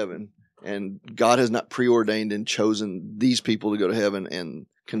to go to heaven, and God has not preordained and chosen these people to go to heaven and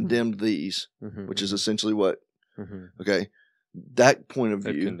condemned these, which is essentially what. Okay, that point of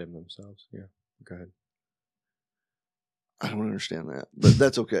view. They condemn themselves. Yeah. Go ahead. I don't understand that, but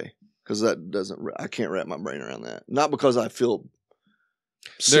that's okay because I can't wrap my brain around that. Not because I feel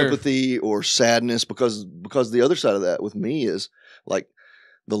sympathy or sadness, because the other side of that with me is like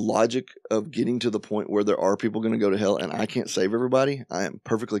the logic of getting to the point where there are people going to go to hell and I can't save everybody. I am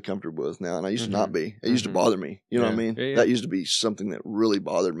perfectly comfortable with now, and I used to not be. It used to bother me. You know what I mean? Yeah. That used to be something that really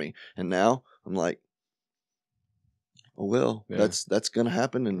bothered me, and now I'm like. Oh, well, that's going to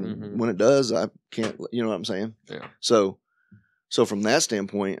happen. And when it does, I can't, you know what I'm saying? Yeah. So from that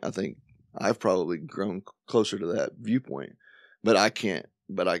standpoint, I think I've probably grown closer to that viewpoint, but I can't,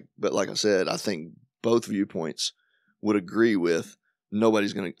 but like I said, I think both viewpoints would agree with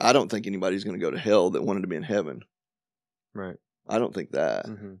I don't think anybody's going to go to hell that wanted to be in heaven. Right. I don't think that.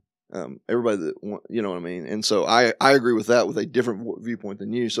 Everybody that, you know what I mean? And so I agree with that with a different viewpoint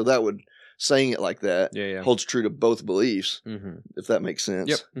than you. So that would, saying it like that holds true to both beliefs, if that makes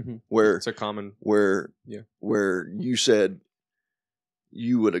sense. Yep. Where it's a common where you said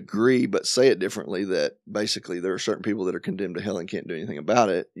you would agree, but say it differently. That basically there are certain people that are condemned to hell and can't do anything about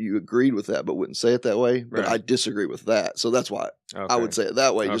it. You agreed with that, but wouldn't say it that way. But I disagree with that, so that's why I would say it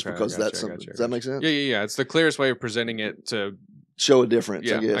that way, just because that's something. Does that make sense? Yeah. It's the clearest way of presenting it to show a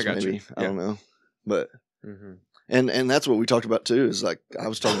difference. I guess maybe I don't know, but. And that's what we talked about too. Is like I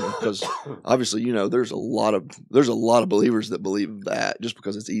was talking about because obviously there's a lot of believers that believe that just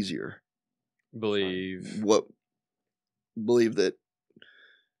because it's easier. Believe that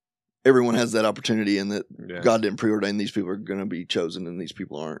everyone has that opportunity and that God didn't preordain these people are going to be chosen and these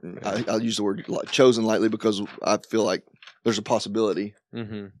people aren't. And I use the word chosen lightly because I feel like there's a possibility,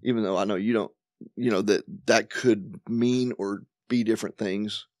 even though I know you don't. That could mean or be different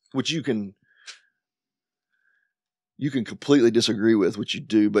things, which you can completely disagree with what you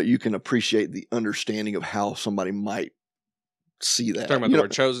do, but you can appreciate the understanding of how somebody might see that. Talking about the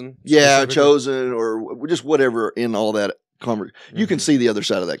word chosen? Yeah, chosen or just whatever in all that conversation. You can see the other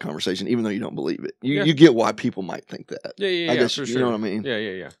side of that conversation, even though you don't believe it. You get why people might think that. Yeah, I guess, for sure. You know what I mean?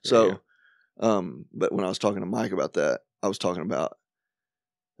 Yeah. So, but when I was talking to Mike about that, I was talking about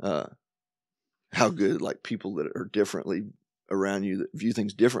how good like people that are differently around you that view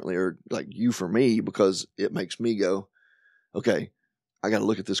things differently are like you for me, because it makes me go, okay, I got to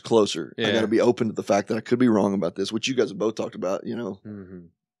look at this closer. I got to be open to the fact that I could be wrong about this, which you guys have both talked about,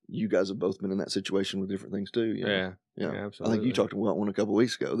 You guys have both been in that situation with different things too. Yeah, absolutely. I think you talked about one a couple of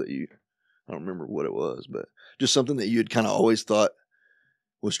weeks ago that I don't remember what it was, but just something that you had kind of always thought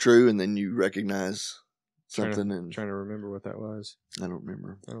was true. And then you recognize something. Trying to remember what that was. I don't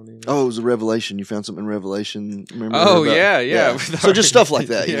remember. I don't even. Oh, it was a revelation. You found something in Revelation. Remember? Oh, yeah. So just stuff like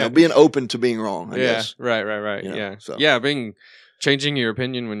that, you know, being open to being wrong. I guess. Right. You know, Yeah. so. Yeah. Changing your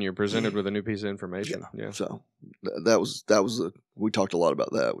opinion when you're presented with a new piece of information. Yeah. So that was we talked a lot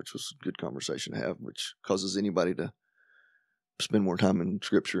about that, which was a good conversation to have, which causes anybody to spend more time in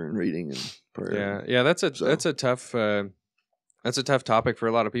scripture and reading and prayer. Yeah. That's a tough topic for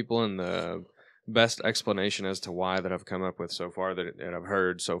a lot of people, and the best explanation as to why that I've come up with so far that I've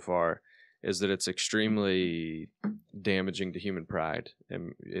heard so far is that it's extremely damaging to human pride,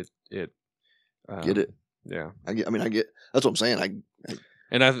 and it get it. Yeah, I get. That's what I'm saying.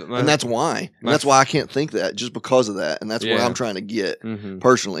 And that's why. And that's why I can't think that, just because of that. And that's what I'm trying to get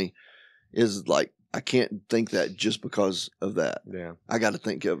personally. Is like I can't think that just because of that. Yeah, I got to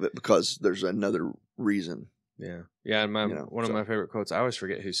think of it because there's another reason. Yeah. And one of my favorite quotes. I always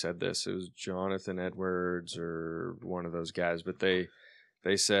forget who said this. It was Jonathan Edwards or one of those guys. But they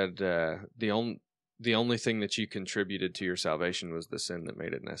said the only thing that you contributed to your salvation was the sin that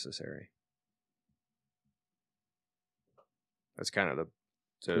made it necessary. That's kind of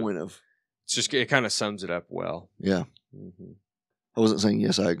the point of. It's just it kind of sums it up well. Yeah. Mm-hmm. I wasn't saying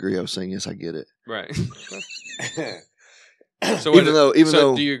yes, I agree. I was saying yes, I get it. Right. So even though,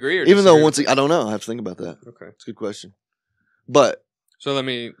 do you agree? Or even though I don't know. I have to think about that. Okay, it's a good question. But so let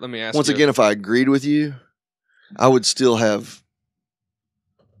me ask. Once again, if I agreed with you, I would still have.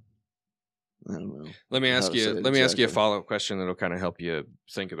 I don't know. Let me ask you. Let me ask you a follow-up question that'll kind of help you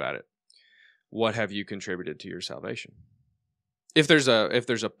think about it. What have you contributed to your salvation? If there's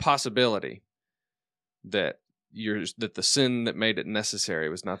a possibility that the sin that made it necessary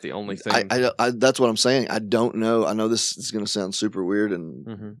was not the only thing. I that's what I'm saying. I don't know. I know this is going to sound super weird,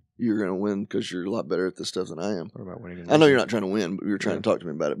 and you're going to win because you're a lot better at this stuff than I am. What about winning? I know you're not trying to win, but you're trying to talk to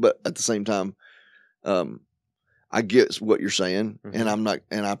me about it. But at the same time, I get what you're saying, and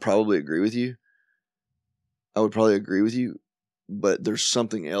I probably agree with you. I would probably agree with you, but there's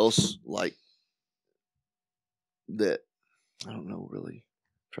something else like that. I don't know, really.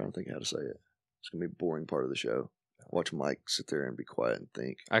 I'm trying to think how to say it. It's going to be a boring part of the show. Watch Mike sit there and be quiet and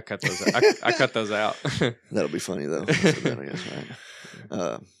think. I cut those out. I cut those out. That'll be funny, though. That, I guess,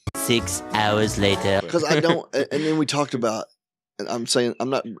 right? 6 hours later. Because I don't... And then we talked about... And I'm saying... I'm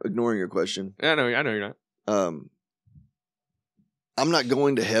not ignoring your question. I know you're not. I'm not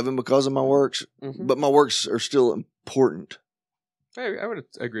going to heaven because of my works, but my works are still important. I would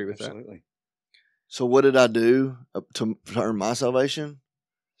agree with that. So what did I do to earn my salvation?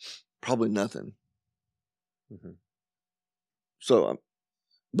 Probably nothing. So,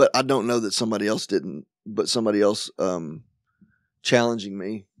 but I don't know that somebody else didn't. But somebody else challenging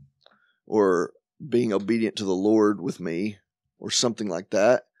me or being obedient to the Lord with me or something like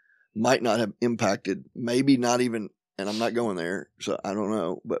that might not have impacted. Maybe not even. And I'm not going there, so I don't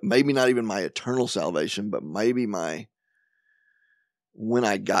know. But maybe not even my eternal salvation, but maybe when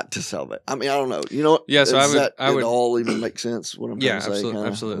I got to salvation. I mean, I don't know. You know, yeah. So I would all even make sense. What I'm trying to say,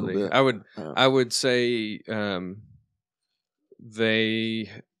 absolutely. I would say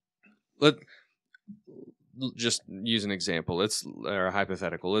just use an example. Or a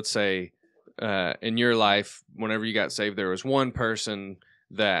hypothetical. Let's say in your life, whenever you got saved, there was one person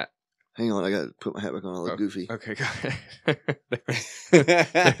that. Hang on, I got to put my hat back on. I look goofy. Okay, go ahead.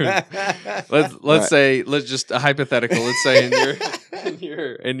 Let's say just a hypothetical. Let's say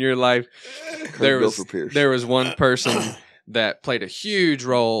in your life there was one person that played a huge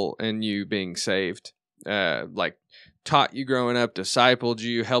role in you being saved. Like taught you growing up, discipled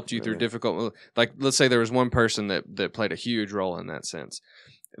you, helped you through difficult. Like let's say there was one person that played a huge role in that sense.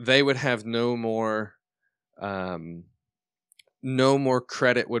 They would have no more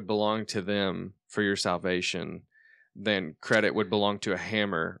credit would belong to them for your salvation than credit would belong to a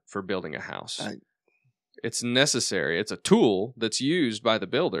hammer for building a house. It's necessary. It's a tool that's used by the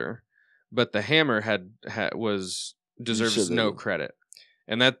builder, but the hammer deserves no credit.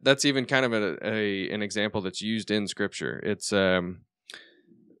 And that's even kind of an example that's used in Scripture. It's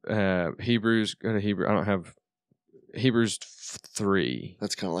Hebrews. Go to Hebrew. I don't have Hebrews 3.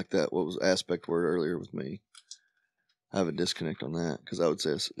 That's kind of like that. What was aspect word earlier with me? I have a disconnect on that because I would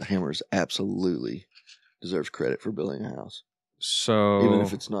say the hammer absolutely deserves credit for building a house. So even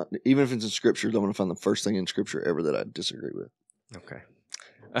if it's in Scripture, I'm going to find the first thing in Scripture ever that I disagree with. Okay.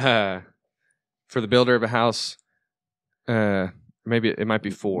 For the builder of a house, maybe it might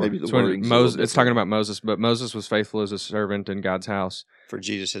be 4. Maybe it's talking about Moses, but Moses was faithful as a servant in God's house. For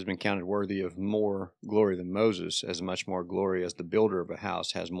Jesus has been counted worthy of more glory than Moses, as much more glory as the builder of a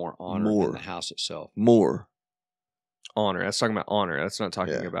house has more honor than the house itself. More. honor. That's talking about honor. That's not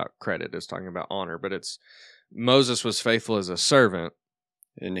talking about credit. It's talking about honor. But it's Moses was faithful as a servant.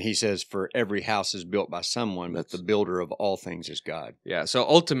 And he says, for every house is built by someone, but the builder of all things is God. Yeah. So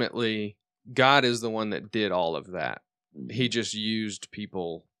ultimately, God is the one that did all of that. He just used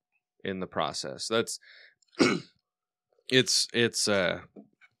people in the process. That's it's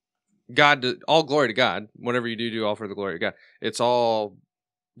God. All glory to God. Whatever you do all for the glory of God. It's all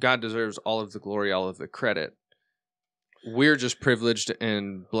God deserves all of the glory, all of the credit. We're just privileged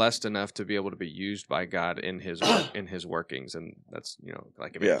and blessed enough to be able to be used by God in His workings, and that's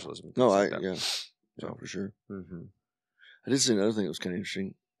like evangelism. So for sure. Mm-hmm. I did see another thing that was kind of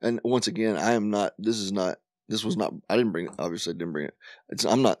interesting, and once again, I am not. This was not. I didn't bring it. Obviously, I didn't bring it.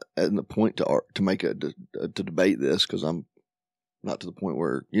 I'm not at the point to make to debate this because I'm not to the point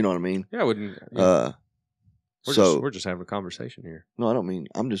where you know what I mean. Yeah, I wouldn't. Yeah. We're just having a conversation here. No, I don't mean.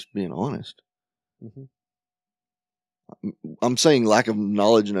 I'm just being honest. Mm-hmm. I'm saying lack of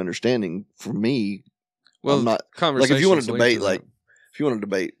knowledge and understanding for me. Well, I'm not like if you want to debate,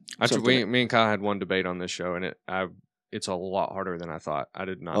 me and Kyle had one debate on this show, and it's a lot harder than I thought. I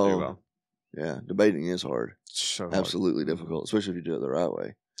did not do well. Yeah, debating is hard. So absolutely difficult, especially if you do it the right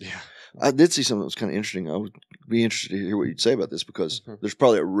way. Yeah, I did see something that was kind of interesting. I would be interested to hear what you'd say about this because there's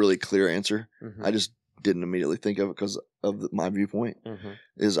probably a really clear answer. I just didn't immediately think of it because of my viewpoint.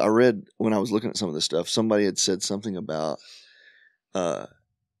 Is I read when I was looking at some of this stuff, somebody had said something about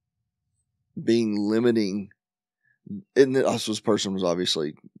being limiting, and this person was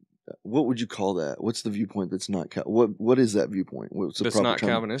obviously, what would you call that? What's the viewpoint that's not what is that viewpoint? What's the that's proper not term?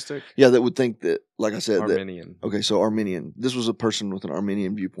 Calvinistic? Yeah, that would think that, like I said, Arminian. So Arminian. This was a person with an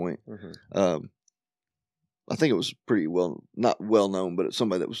Arminian viewpoint. I think it was pretty not well known, but it's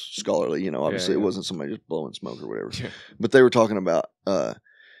somebody that was scholarly. Obviously it wasn't somebody just blowing smoke or whatever. Yeah. But they were talking about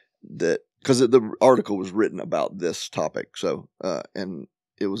that because the article was written about this topic. So and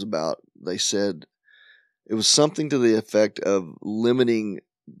it was about, they said it was something to the effect of limiting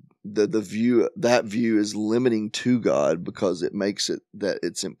the view. That view is limiting to God because it makes it that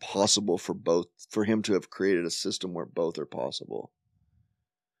it's impossible for him to have created a system where both are possible,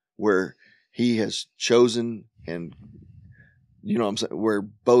 where he has chosen, and you know what I'm saying, where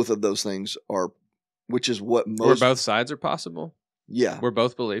both of those things are, which is what where both sides are possible. Yeah. Where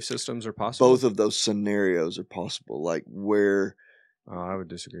both belief systems are possible. Both of those scenarios are possible. Like where. Oh, I would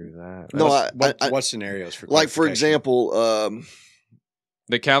disagree with that. No, what scenarios for? Like for example,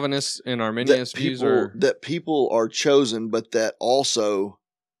 the Calvinists and Arminians views are that people are chosen, but that also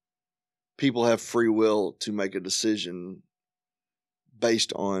people have free will to make a decision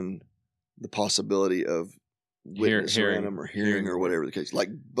based on the possibility of witness around them or hearing or whatever the case. Like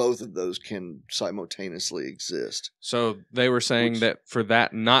both of those can simultaneously exist. So they were saying that for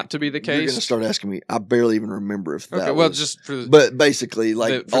that not to be the case, you're going to start asking me. I barely even remember if that. Okay, well, just for but basically,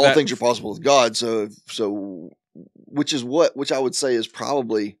 like all things are possible with God. So which I would say is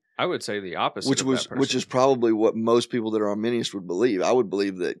probably. I would say the opposite. Which is probably what most people that are Arminians would believe. I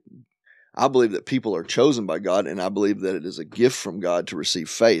believe that people are chosen by God, and I believe that it is a gift from God to receive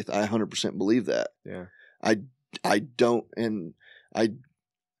faith. I 100% believe that. Yeah. I don't, and I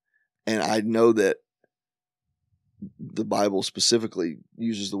know that the Bible specifically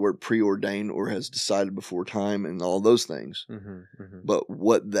uses the word preordained or has decided before time and all those things. But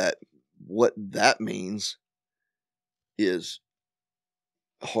what that means is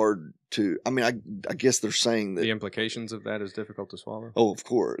hard to. I mean, I guess they're saying that the implications of that is difficult to swallow. Oh, of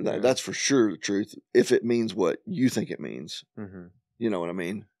course, that's for sure the truth. If it means what you think it means, you know what I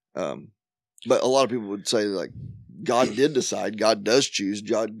mean. But a lot of people would say like God did decide, God does choose,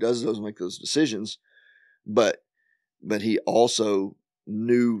 God does make those decisions, but he also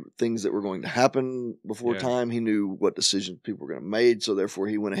knew things that were going to happen before time. He knew what decisions people were going to make, so therefore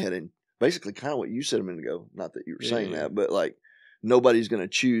he went ahead and basically kind of what you said a minute ago. Not that you were saying that, but like nobody's going to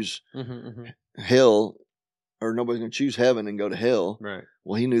choose hell, or nobody's going to choose heaven and go to hell. Right.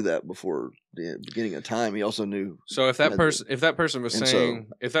 Well, he knew that before the beginning of time. He also knew. So if that person was saying,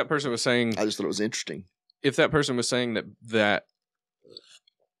 I just thought it was interesting. If that person was saying that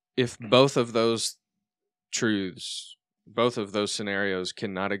if both of those truths, both of those scenarios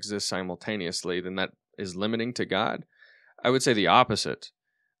cannot exist simultaneously, then that is limiting to God. I would say the opposite.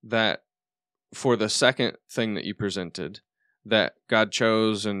 That for the second thing that you presented, that God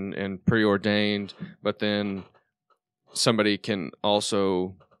chose and preordained, but then somebody can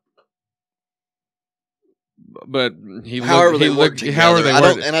also But however they worded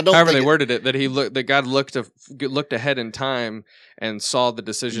it, that God looked ahead in time and saw the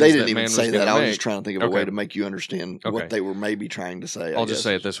decisions they didn't that even man say was that. gonna I was make. just trying to think of a way to make you understand what they were maybe trying to say. I'll just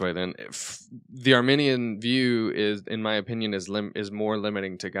say it this way then: the Arminian view is, in my opinion, is more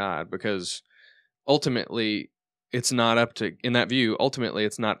limiting to God, because ultimately it's not up to, in that view, ultimately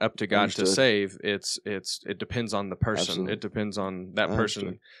it's not up to God to save. It depends on the person. Absolutely. It depends on that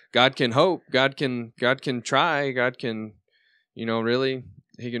person. God can hope. God can try. God can, really,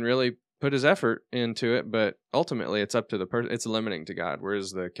 he can really put his effort into it, but ultimately it's up to the person. It's limiting to God.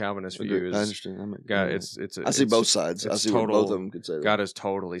 Whereas the Calvinist view is, I understand. God. I see both sides. I see what both of them could say. God is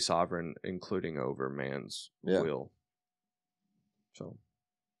totally sovereign, including over man's will. So,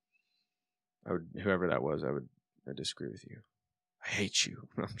 whoever that was, I disagree with you. I hate you.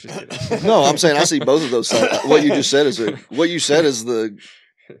 I'm just kidding. No, I'm saying I see both of those sides. What you just said is the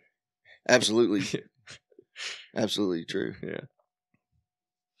absolutely true. Yeah.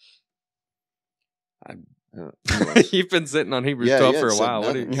 Anyways. You've been sitting on Hebrews 12 for a while.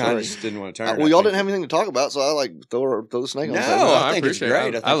 I just didn't want to turn. Well, y'all didn't have anything to talk about, so I throw the snake on the table. No, I think it's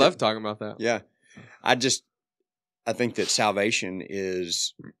great. I love talking about that. Yeah, I think that salvation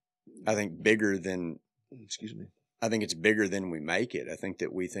is, bigger than. Excuse me. I think it's bigger than we make it. I think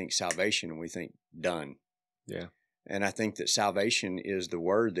that we think salvation and we think done. Yeah. And I think that salvation is the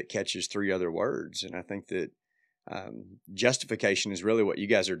word that catches three other words. And I think that justification is really what you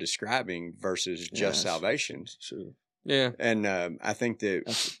guys are describing versus just salvation. Sure. Yeah. And I think that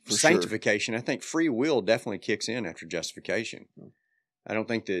sanctification, I think free will definitely kicks in after justification. I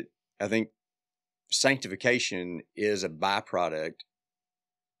think sanctification is a byproduct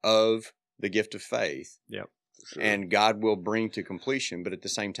of the gift of faith. Yep. Sure. And God will bring to completion, but at the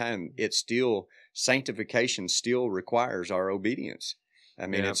same time, sanctification still requires our obedience. I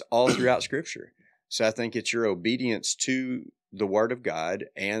mean, it's all throughout Scripture. So I think it's your obedience to the Word of God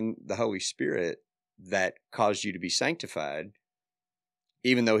and the Holy Spirit that caused you to be sanctified,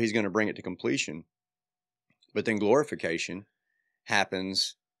 even though He's going to bring it to completion. But then glorification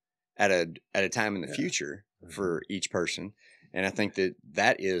happens at a time in the future for each person. And I think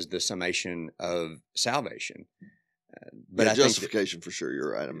that is the summation of salvation. But justification for sure.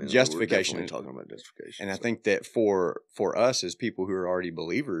 You're right. I mean, justification. We're definitely talking about justification. And I think that for us as people who are already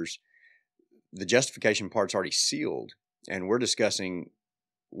believers, the justification part's already sealed, and we're discussing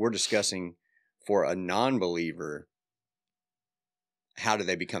for a non-believer, how do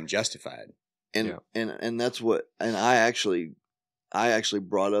they become justified? And that's what. And I actually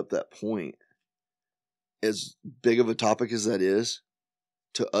brought up that point. As big of a topic as that is,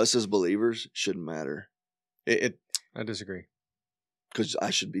 to us as believers, shouldn't matter. I disagree. Because I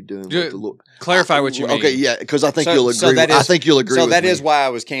should be doing what the Lord. Clarify what you mean. Okay, yeah, because I think you'll agree. I think you'll agree. So with that me. is why I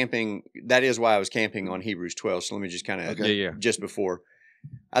was camping. That is why I was camping on Hebrews 12. So let me just kind of just before.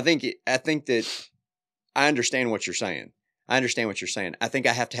 I think that I understand what you're saying. I think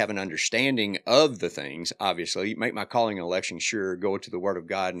I have to have an understanding of the things, obviously. Make my calling and election sure, go to the Word of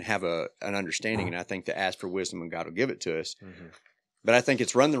God and have an understanding. And I think to ask for wisdom and God will give it to us. Mm-hmm. But I think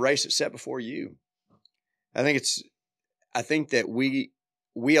it's run the race that's set before you. I think that we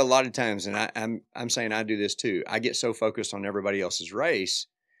a lot of times, and I'm saying I do this too, I get so focused on everybody else's race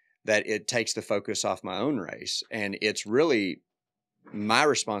that it takes the focus off my own race. And it's really my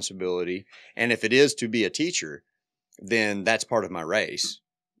responsibility. And if it is to be a teacher, then that's part of my race.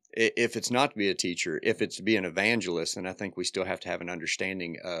 If it's not to be a teacher, if it's to be an evangelist, then I think we still have to have an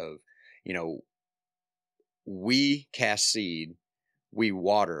understanding of, we cast seed, we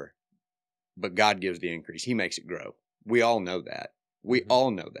water, but God gives the increase. He makes it grow. We all know that. We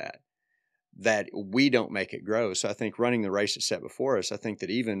all know that we don't make it grow. So I think running the race that's set before us, I think that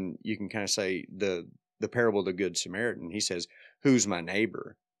even you can kind of say the parable of the Good Samaritan, he says, who's my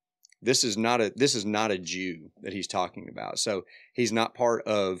neighbor? This is not a Jew that he's talking about. So he's not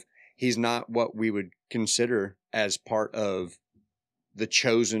what we would consider as part of the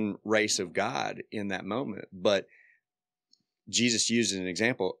chosen race of God in that moment. But Jesus uses an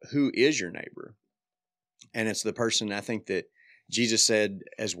example. Who is your neighbor? And it's the person, I think, that Jesus said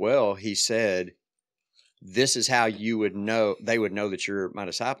as well. He said, this is how they would know that you're my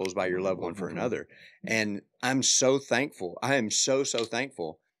disciples, by your love one for another. And I'm so thankful. I am so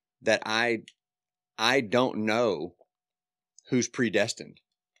thankful that I don't know who's predestined.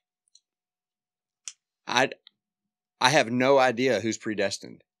 I have no idea who's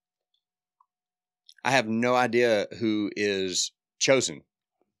predestined. I have no idea who is chosen.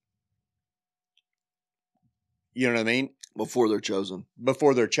 You know what I mean? Before they're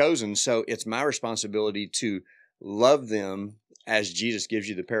chosen. So it's my responsibility to love them as Jesus gives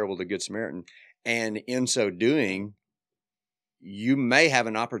you the parable of the Good Samaritan, And in so doing, you may have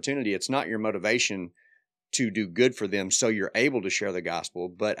an opportunity. It's not your motivation to do good for them so you're able to share the gospel,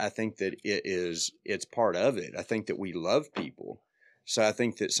 but I think that it's part of it. I think that we love people. So I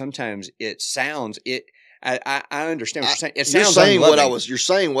think that sometimes it sounds I understand what you're saying. It sounds unloving. You're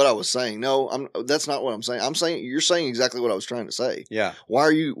saying what I was saying. No, that's not what I'm saying. I'm saying you're saying exactly what I was trying to say. Yeah.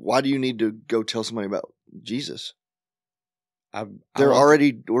 Why do you need to go tell somebody about Jesus? It's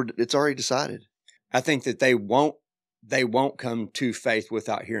already decided. I think that they won't come to faith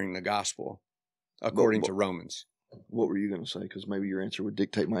without hearing the gospel, according to Romans. What were you going to say? Because maybe your answer would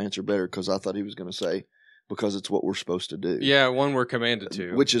dictate my answer better. Because I thought he was going to say, because it's what we're supposed to do. Yeah, one we're commanded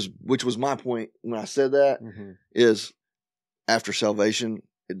to. Which was my point when I said that. Is after salvation.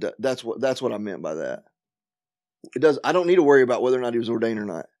 That's what I meant by that. It does. I don't need to worry about whether or not he was ordained or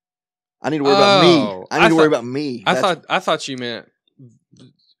not. I need to worry about me. I need to worry about me. I thought you meant.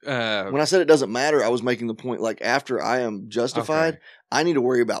 When I said it doesn't matter, I was making the point like after I am justified, I need to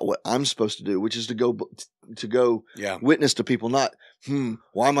worry about what I'm supposed to do, which is to go witness to people. Not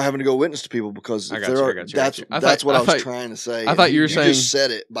why am I having to go witness to people? Because that's what I was trying to say. I thought you were saying just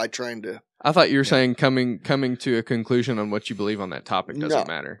said it by trying to. I thought you were saying coming to a conclusion on what you believe on that topic doesn't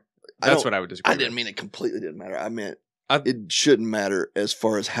matter. That's what I would disagree. I didn't mean it completely didn't matter. I meant it shouldn't matter as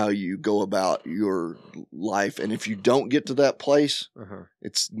far as how you go about your life, and if you don't get to that place,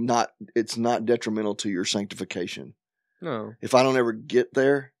 it's not detrimental to your sanctification. No, if I don't ever get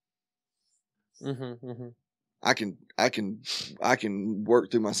there, I can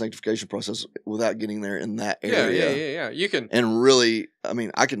work through my sanctification process without getting there in that area. Yeah. You can, and really, I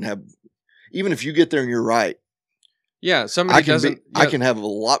mean, I can have even if you get there and you're right. Yeah, I can have a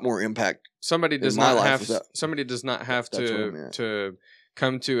lot more impact. Somebody does not have to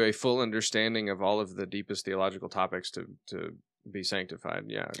come to a full understanding of all of the deepest theological topics to be sanctified.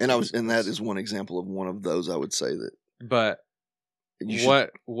 Yeah. And that is one example of one of those, I would say that. But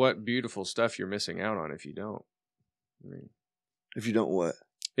what beautiful stuff you're missing out on if you don't. I mean, if you don't what?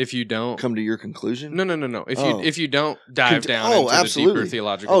 If you don't come to your conclusion? No. If you don't dive down into absolutely. the deeper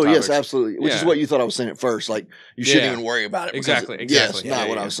theological topics. Yes, absolutely. Which is what you thought I was saying at first. Like, you shouldn't even worry about it. Exactly. Yes, not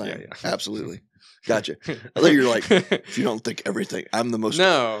what I was saying. Absolutely. Gotcha. I thought you were like, if you don't think everything, I'm the most.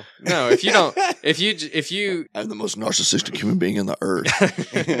 No. If you don't, if you, I'm the most narcissistic human being on the earth.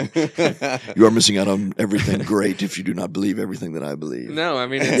 You are missing out on everything great if you do not believe everything that I believe. No, I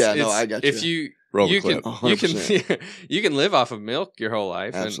mean, I got you. If you can live off of milk your whole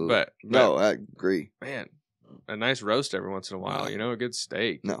life. Absolutely. But no, I agree. Man, a nice roast every once in a while. A good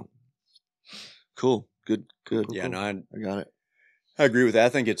steak. No. Cool. Good. Yeah, cool. No, I got it. I agree with that. I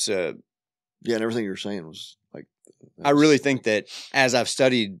think it's yeah, and everything you were saying was like. I really think that as I've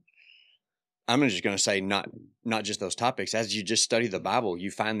studied, I'm just going to say not just those topics. As you just study the Bible,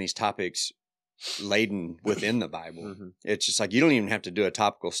 you find these topics laden within the Bible. It's just like you don't even have to do a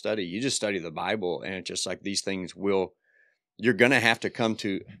topical study. You just study the Bible, and it's just like these things you're going to have to come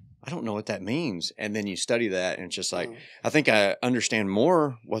to. I don't know what that means, and then you study that, and it's just like I think I understand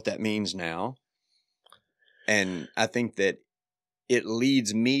more what that means now, and I think that it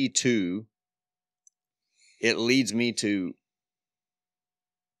leads me to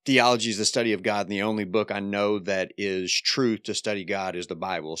theology is the study of God, and the only book I know that is true to study God is the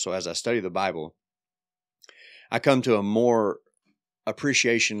Bible. So as I study the Bible, I come to a more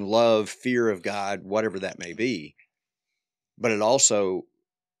appreciation, love, fear of God, whatever that may be. But it also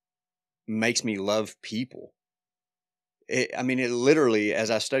makes me love people. It literally, as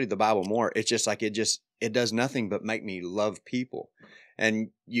I studied the Bible more, it's just like it does nothing but make me love people.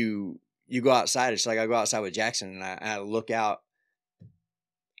 And you go outside, it's like I go outside with Jackson and I look out,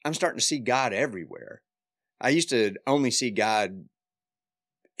 I'm starting to see God everywhere. I used to only see God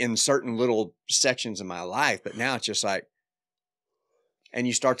in certain little sections of my life, but now it's just like, and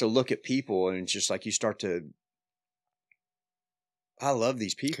you start to look at people and it's just like you start to, I love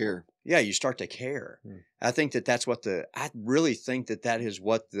these people. Care. Yeah, you start to care. I think that's what I really think that is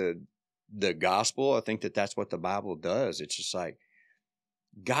what the gospel, I think that's what the Bible does. It's just like,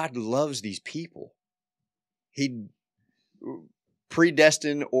 God loves these people. He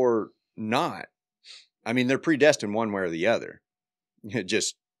predestined or not. I mean, they're predestined one way or the other.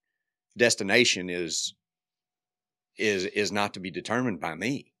 Just destination is not to be determined by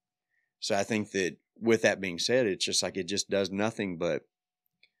me. So I think that with that being said, it's just like it just does nothing but,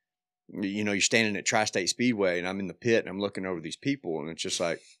 you're standing at Tri-State Speedway and I'm in the pit and I'm looking over these people and it's just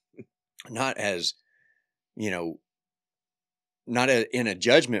like not as, not in a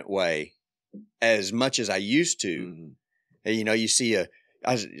judgment way as much as I used to. And, you'd see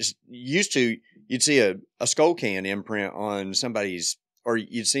a skull can imprint on somebody's, or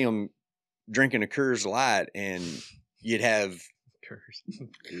you'd see them drinking a Coors Light, and you'd have Kerr.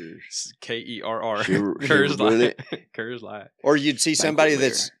 K-E-R-R. Coors Light. Coors Light. Or you'd see somebody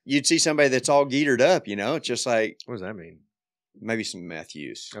that's all geetered up. It's just like, what does that mean? Maybe some meth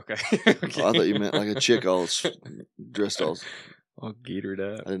use. Okay. Oh, I thought you meant like a chick all dressed all geetered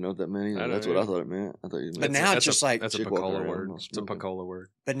up. I didn't know what that meant either. That's what I thought it meant. I thought you meant. But now it's just like that's a Pacola word. It's a Pacola word.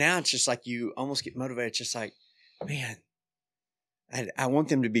 But now it's just like you almost get motivated. It's just like, man, I want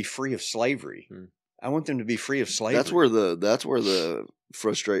them to be free of slavery. I want them to be free of slavery. That's where the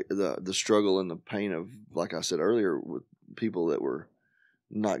the struggle and the pain of, like I said earlier, with people that were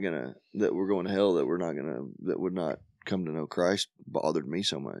going to hell, that would not come to know Christ, bothered me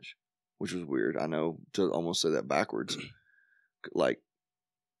so much, which was weird. I know, to almost say that backwards, like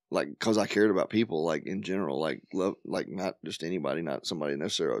because I cared about people, like in general, like love, like not just anybody, not somebody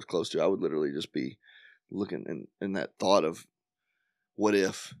necessarily I was close to. I would literally just be looking in that thought of what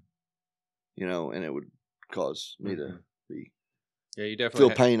if, and it would cause me to be. Yeah, you definitely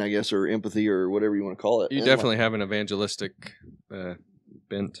feel pain, I guess, or empathy, or whatever you want to call it. You definitely have an evangelistic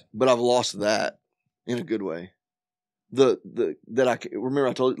bent. But I've lost that in a good way. That I remember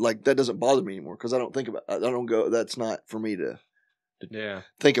I told you, like, that doesn't bother me anymore because I don't think about. I don't go. That's not for me to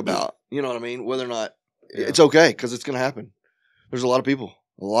think about. You know what I mean? Whether or not it's okay, because it's going to happen. There's a lot of people.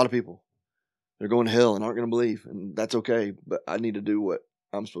 They're going to hell and aren't going to believe, and that's okay. But I need to do what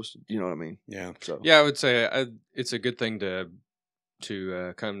I'm supposed to. You know what I mean? Yeah. So yeah, I would say it's a good thing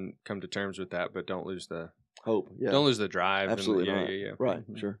to come to terms with that, but don't lose the hope. Yeah. Don't lose the drive. Absolutely. Yeah. Right.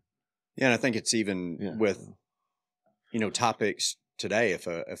 Mm-hmm. Sure. Yeah, and I think it's even with topics today. If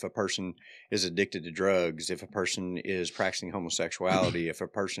a person is addicted to drugs, if a person is practicing homosexuality, if a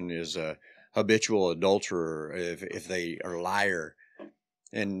person is a habitual adulterer, if they are a liar,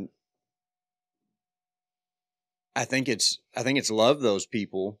 and I think it's love those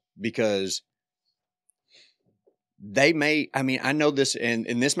people because they may, I know this, and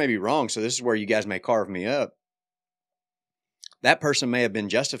this may be wrong, so this is where you guys may carve me up. That person may have been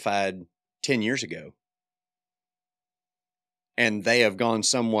justified 10 years ago. And they have gone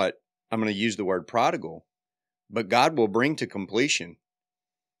somewhat, I'm going to use the word prodigal, but God will bring to completion.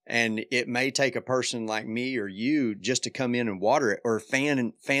 And it may take a person like me or you just to come in and water it or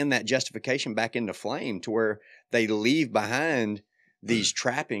fan that justification back into flame to where they leave behind these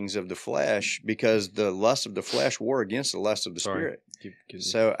trappings of the flesh, because the lust of the flesh war against the lust of the spirit.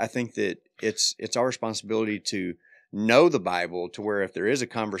 So I think that it's our responsibility to know the Bible to where if there is a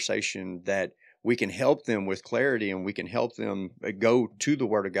conversation that we can help them with clarity and we can help them go to the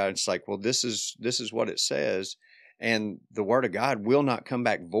Word of God. It's like, well, this is what it says. And the Word of God will not come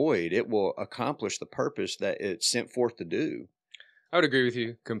back void. It will accomplish the purpose that it's sent forth to do. I would agree with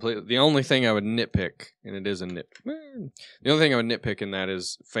you completely. The only thing I would nitpick, and it is a the only thing I would nitpick in that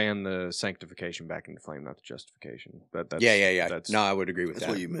is fan the sanctification back into flame, not the justification. But that's, No, I would agree with that.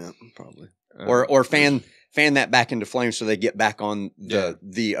 That's what you meant, probably. Or fan that back into flame so they get back on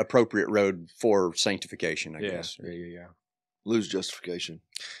the appropriate road for sanctification, I guess. Yeah. Lose justification.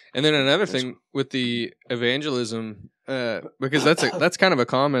 And then another thing with the evangelism, because that's kind of a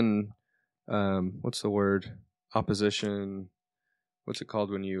common, what's the word? Opposition. What's it called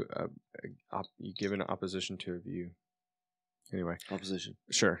when you give an opposition to a view? Anyway, opposition.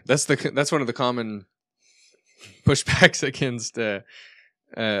 Sure, that's one of the common pushbacks against the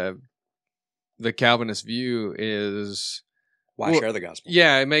Calvinist view is why share the gospel?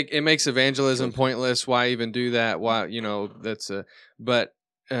 Yeah, it makes evangelism pointless. Why even do that? Why that's a but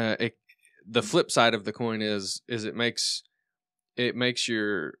the flip side of the coin is it makes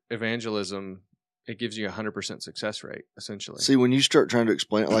your evangelism. It gives you 100% success rate, essentially. See, when you start trying to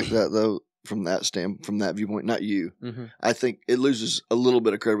explain it like that, though, from that viewpoint, not you, I think it loses a little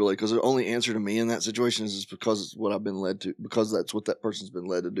bit of credibility, because the only answer to me in that situation is because it's what I've been led to, because that's what that person's been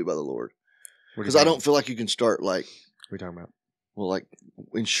led to do by the Lord. Because I don't feel like you can start like. What are you talking about? Well, like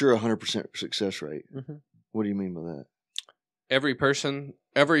ensure 100% success rate. What do you mean by that? Every person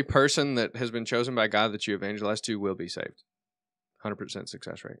that has been chosen by God that you evangelize to will be saved. 100%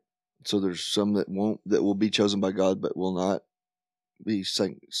 success rate. So there's some that will be chosen by God but will not be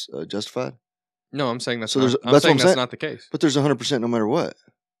justified? No, I'm saying that's that's not the case. But there's 100% no matter what,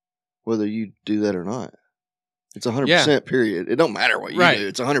 whether you do that or not. It's 100% period. It don't matter what you do.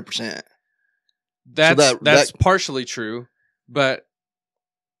 It's 100%. That's partially true, but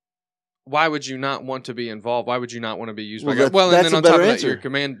why would you not want to be involved? Why would you not want to be used by God? Well, and then on top of that,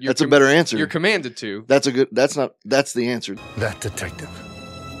 that's a better answer. You're commanded to. That's the answer. That, detective,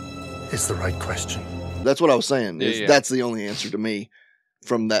 is the right question. That's what I was saying. That's the only answer to me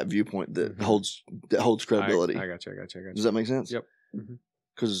from that viewpoint that holds credibility. I got you. Does that make sense? Yep.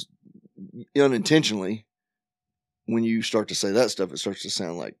 Because unintentionally, when you start to say that stuff, it starts to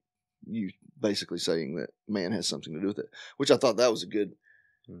sound like you basically saying that man has something to do with it, which I thought that was a good.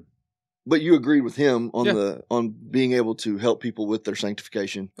 But you agreed with him on on being able to help people with their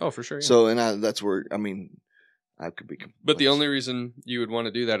sanctification. Oh, for sure. Yeah. So, that's where I could be. But the only reason you would want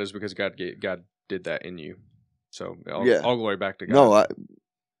to do that is because God did that in you. So all glory back to God.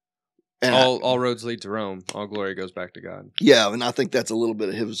 No, all roads lead to Rome. All glory goes back to God. Yeah, and I think that's a little bit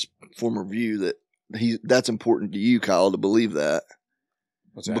of his former view that that's important to you, Kyle, to believe that.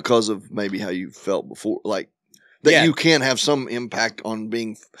 What's that? Because of maybe how you felt before, like that you can have some impact on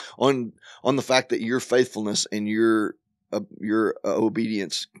being on the fact that your faithfulness and your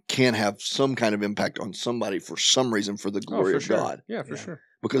obedience can have some kind of impact on somebody for some reason for the glory of God. Yeah, for sure.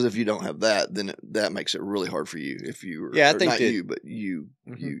 Because if you don't have that, then that makes it really hard for you. If you were, I think not that, you, but you,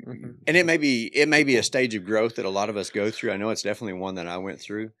 and it may be a stage of growth that a lot of us go through. I know it's definitely one that I went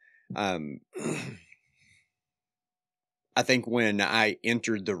through. I think when I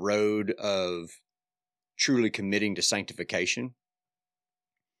entered the road of truly committing to sanctification,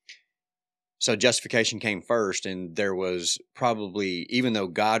 so justification came first, and there was probably, even though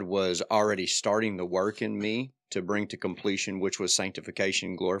God was already starting the work in me to bring to completion, which was sanctification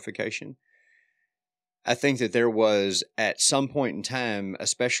and glorification, I think that there was at some point in time,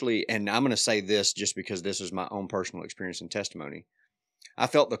 especially, and I'm going to say this just because this is my own personal experience and testimony, I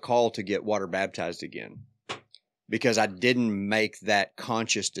felt the call to get water baptized again because I didn't make that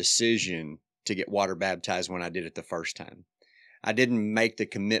conscious decision to get water baptized when I did it the first time. I didn't make the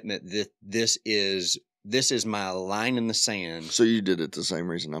commitment that this is my line in the sand. So you did it the same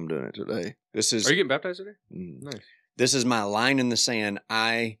reason I'm doing it today. Are you getting baptized today? Nice. This is my line in the sand.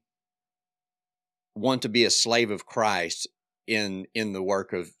 I want to be a slave of Christ in the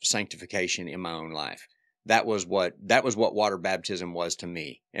work of sanctification in my own life. That was what water baptism was to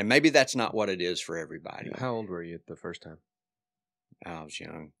me. And maybe that's not what it is for everybody. How old were you the first time? I was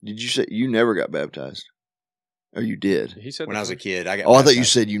young. Did you say you never got baptized? Or you did? He said when I was a kid, I got baptized. I thought you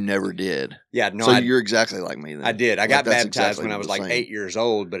said you never did. Yeah, no. So you're exactly like me then. I did. I got baptized exactly when I was like 8 years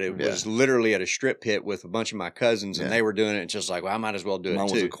old, but it was literally at a strip pit with a bunch of my cousins, and they were doing it. Just like, well, I might as well do it too. Mine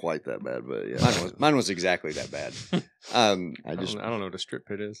wasn't quite that bad, but yeah, mine was exactly that bad. I don't know what a strip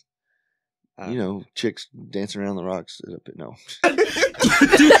pit is. Chicks dancing around the rocks at a pit. No.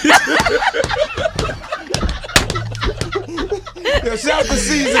 South the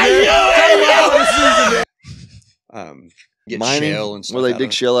season. Get mining, shell and stuff. where they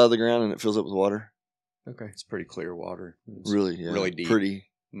dig shell out of the ground and it fills up with water. Okay, it's pretty clear water. It's really deep, pretty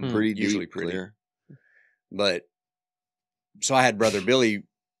deep, usually pretty clear. But so I had brother Billy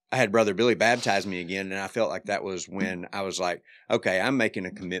baptize me again, and I felt like that was when I was like, okay, I'm making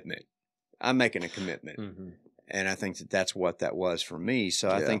a commitment. Mm-hmm. And I think that's what that was for me. So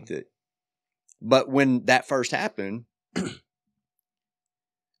I think that, but when that first happened,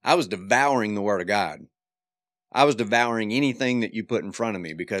 I was devouring the Word of God. I was devouring anything that you put in front of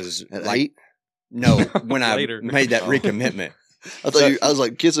me because at 8? No, when I made that recommitment. I was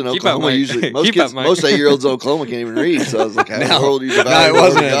like, kids in Oklahoma usually, most 8-year-olds in Oklahoma can't even read. So I was like, how in the world are you devouring? No,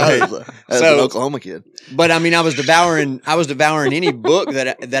 it wasn't as an Oklahoma kid. But I mean, I was devouring any book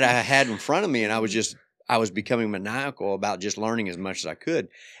that I had in front of me, and I was becoming maniacal about just learning as much as I could.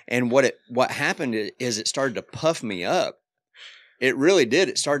 And what happened is it started to puff me up. It really did.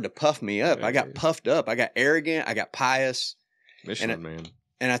 It started to puff me up. I got puffed up. I got arrogant. I got pious. Michelin man.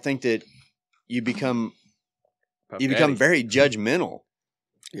 And I think that you become very judgmental.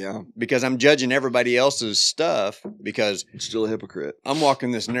 Yeah. Because I'm judging everybody else's stuff because I'm still a hypocrite. I'm walking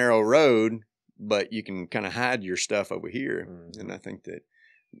this narrow road, but you can kind of hide your stuff over here. Mm-hmm. And I think that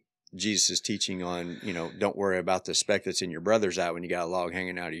Jesus is teaching on, don't worry about the speck that's in your brother's eye when you got a log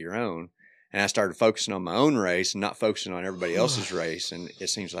hanging out of your own. And I started focusing on my own race and not focusing on everybody else's race. And it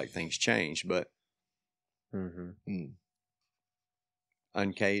seems like things changed, but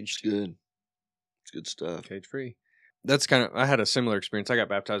uncaged. Good. It's good stuff. Cage free. That's I had a similar experience. I got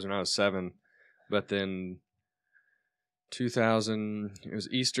baptized when I was 7, but then 2000, it was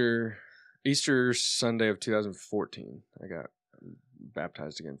Easter Sunday of 2014. I got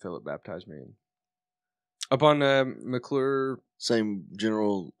baptized again. Philip baptized me. Up on McClure. Same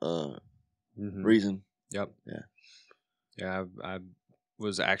general reason. Yep. Yeah. Yeah, I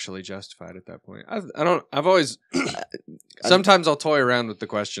was actually justified at that point. I've always, sometimes I'll toy around with the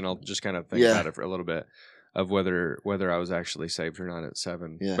question. I'll just kind of think about it for a little bit of whether I was actually saved or not at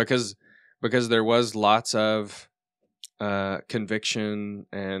 7. Yeah. Because there was lots of conviction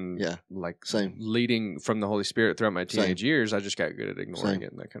and same leading from the Holy Spirit throughout my teenage years. I just got good at ignoring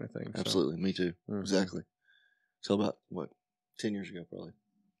it and that kind of thing. Absolutely. Me too. Exactly. So about 10 years ago, probably.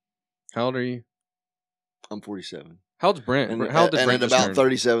 How old are you? I'm 47. How old's Brent? And, How old did Brent at just about turn?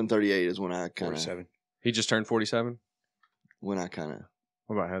 37, 38 is when I kind of... 47. He just turned 47? When I kind of...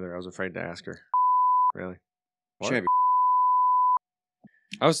 What about Heather? I was afraid to ask her. Really? What?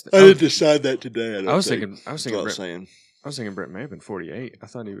 I didn't decide that today. I was thinking Brent may have been 48.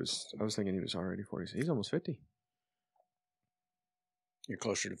 I was thinking he was already 40. He's almost 50. You're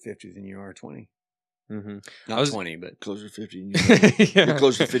closer to 50 than you are 20. Mm-hmm. Not 20, but closer to 50 than you think. You're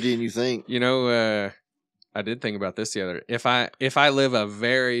closer to 50 than you think. You know, I did think about this the other. If I live a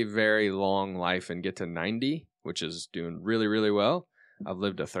very, very long life and get to 90, which is doing really, really well, I've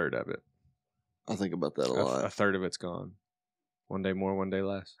lived a third of it. I think about that a lot. A third of it's gone. One day more, one day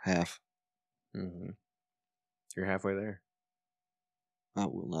less. Half. Mm-hmm. You're halfway there. I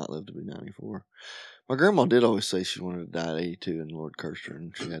will not live to be 94. My grandma did always say she wanted to die at 82, and the Lord cursed her,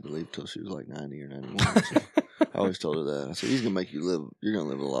 and she had to leave till she was like 90 or 91. So I always told her that. I said, He's going to make you live. You're going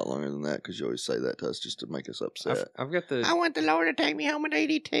to live a lot longer than that because you always say that to us just to make us upset. I've got I want the Lord to take me home at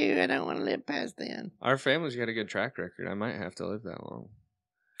 82. I don't want to live past then. Our family's got a good track record. I might have to live that long.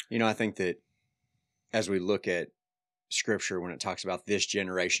 You know, I think that as we look at Scripture, when it talks about this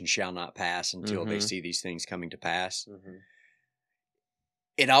generation shall not pass until they see these things coming to pass,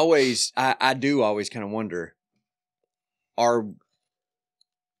 it always, I do always kind of wonder,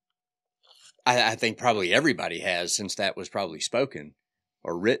 I think probably everybody has, since that was probably spoken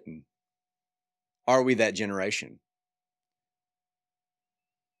or written, are we that generation?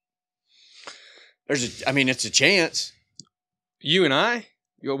 It's a chance. You and I?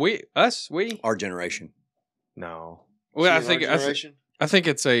 We? Our generation. No. Well, I think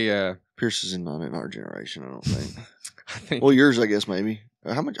it's a... Pierce is not in our generation, I don't think. Well, yours, I guess, maybe.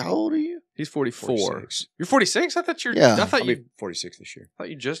 How old are you? He's 44. 46. You're 46? I thought I'll be 46 this year. I thought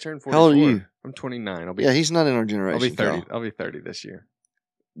you just turned 44. How old are you? I'm 29. He's not in our generation. I'll be 30. I'll be 30 this year.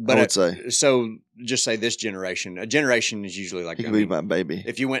 But I would say. So just say this generation. A generation is usually like... He could be my baby.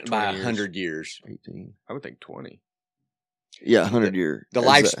 If you went by 100 years. 18. I would think 20. Yeah, 100 year. The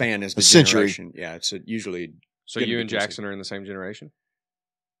lifespan is the generation. Yeah, it's usually... So you and Jackson are in the same generation?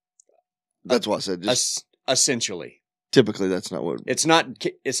 That's why I said just... Essentially. Typically, that's not what... It's not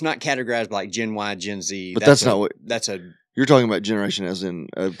categorized like Gen Y, Gen Z. But that's not what... That's a... You're talking about generation as in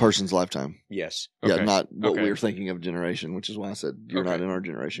a person's lifetime. Yes. Yeah, not what we were thinking of generation, which is why I said you're not in our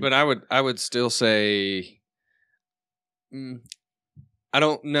generation. But I would still say... I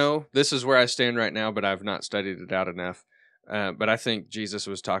don't know. This is where I stand right now, but I've not studied it out enough. But I think Jesus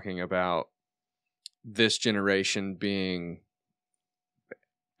was talking about this generation being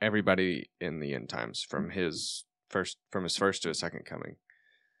everybody in the end times from his first to his second coming.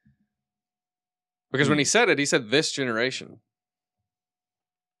 Because when he said it, he said this generation,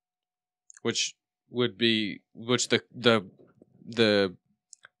 which the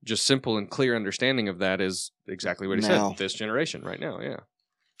just simple and clear understanding of that is exactly what he said. This generation right now. Yeah.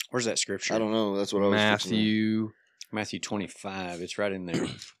 Where's that scripture? I don't know. That's what I was Matthew 25. It's right in there.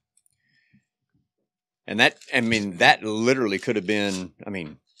 And that literally could have been,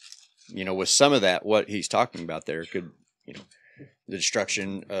 with some of that, what he's talking about there could, the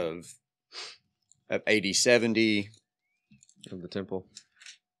destruction of AD 70. Of the temple.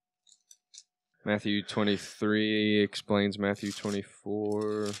 Matthew 23 explains Matthew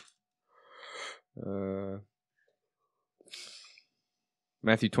 24.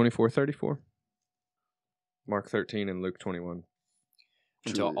 Matthew 24:34. Mark 13 and Luke 21.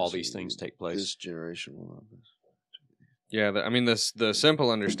 Until all these things take place. This generation will not. Yeah, the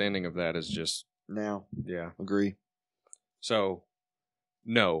simple understanding of that is just now. Yeah, agree. So,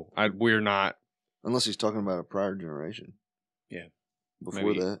 no, we're not. Unless he's talking about a prior generation. Yeah.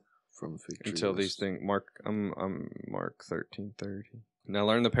 Before that, from the fig tree. Until these things, Mark 13:30. Now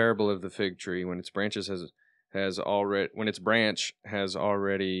learn the parable of the fig tree. When its branch has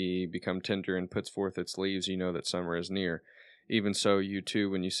already become tender and puts forth its leaves, you know that summer is near. Even so, you too,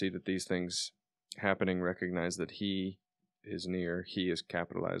 when you see that these things happening, recognize that he is near. He is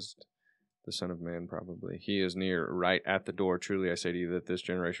capitalized, the Son of Man, probably. He is near, right at the door. Truly, I say to you that this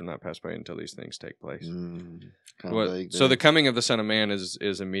generation will not pass by until these things take place. So the coming of the Son of Man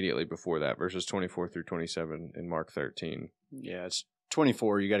is immediately before that, verses 24 through 27 in Mark 13. Yeah, it's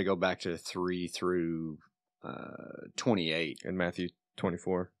 24. You got to go back to 3 through 28. In Matthew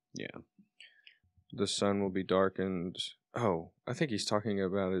 24. Yeah. The sun will be darkened. Oh, I think he's talking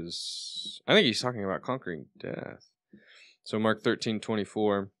about conquering death. So Mark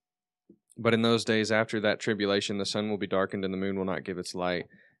 13:24. But in those days after that tribulation, the sun will be darkened and the moon will not give its light,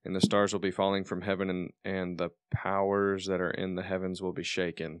 and the stars will be falling from heaven, and the powers that are in the heavens will be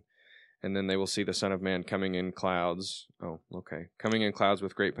shaken. And then they will see the Son of Man coming in clouds. Oh, okay. Coming in clouds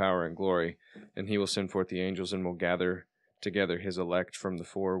with great power and glory. And he will send forth the angels and will gather together his elect from the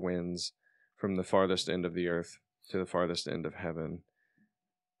four winds, from the farthest end of the earth to the farthest end of heaven.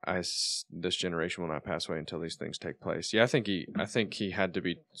 This generation will not pass away until these things take place. Yeah, I think he had to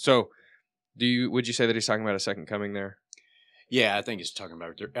be. So, would you say that he's talking about a second coming there? Yeah, I think he's talking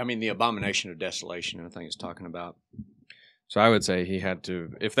about. I mean, the abomination of desolation. I think he's talking about. So I would say he had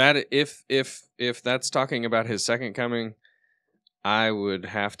to. If that's talking about his second coming, I would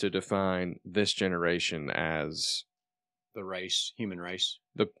have to define this generation as the race, human race.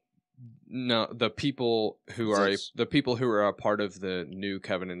 The people who are a part of the new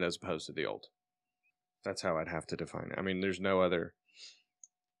covenant as opposed to the old. That's how I'd have to define it. I mean, there's no other,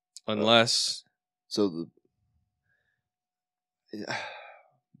 unless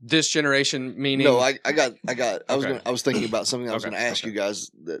this generation meaning. No, I was thinking about something I was going to ask you guys.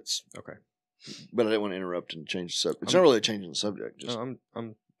 That's okay, but I didn't want to interrupt and change the subject. It's not really a change in the subject. Just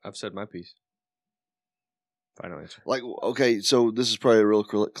I've said my piece. Final answer. Like, okay, so this is probably a real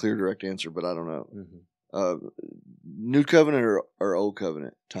clear, direct answer, but I don't know. Mm-hmm. New covenant or old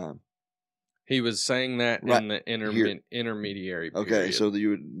covenant time? He was saying that in the intermediary period. Okay, so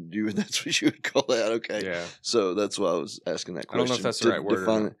that's what you would call that. Okay, yeah. So that's why I was asking that question. I don't know if that's the right word.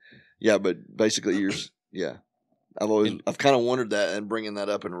 Or not. Yeah, but basically, I've kind of wondered that, and bringing that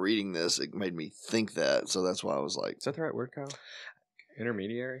up and reading this, it made me think that. So that's why I was like, is that the right word, Kyle?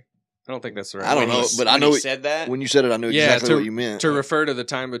 Intermediary. I don't think that's the right. I don't know, but I know he said that. When you said it, I knew exactly what you meant. To refer to the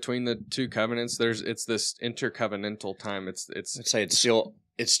time between the two covenants, it's this intercovenantal time. Let's say it's still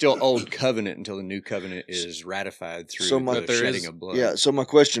old covenant until the new covenant is ratified through the shedding of blood. Yeah. So my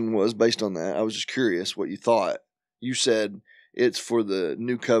question was based on that. I was just curious what you thought. You said it's for the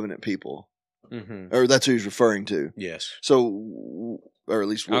new covenant people, or that's who he's referring to. Yes. So, or at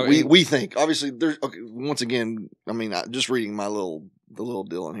least we think. Obviously, there's once again. I mean, just reading the little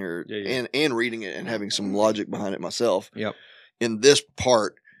deal in here, and reading it and having some logic behind it myself. Yep. In this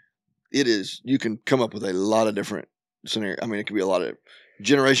part, you can come up with a lot of different scenarios. I mean, it could be a lot of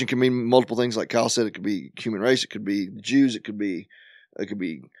generation, can mean multiple things. Like Kyle said, it could be human race, it could be the Jews, it could be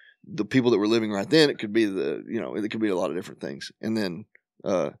the people that were living right then. It could be it could be a lot of different things. And then,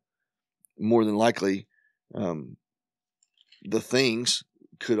 more than likely, the things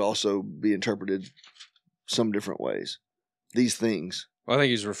could also be interpreted some different ways. These things. Well, I think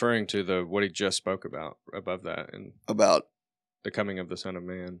he's referring to what he just spoke about above that, and about the coming of the Son of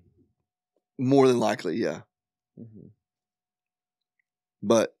Man. More than likely, yeah. Mm-hmm.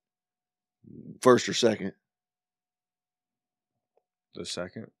 But first or second? The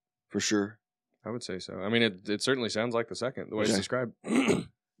second, for sure. I would say so. I mean, it certainly sounds like the second, the way it's described.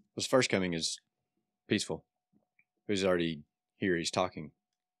 His first coming is peaceful. He's already here. He's talking.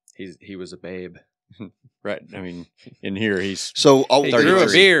 He was a babe. Right. I mean, in here he grew a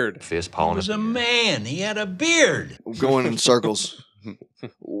beard. He was a man. He had a beard. Going in circles.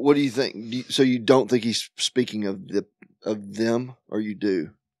 What do you think? So you don't think he's speaking of them, or you do?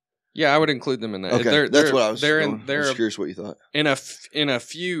 Yeah, I would include them in that. Okay, that's what I was. I was curious what you thought. In a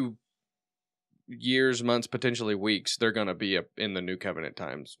few years, months, potentially weeks, they're going to be in the new covenant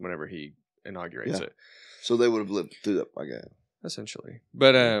times whenever he inaugurates it. So they would have lived through that, I guess. Essentially,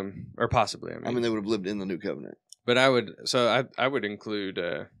 but or possibly. I mean, they would have lived in the new covenant. But I would include.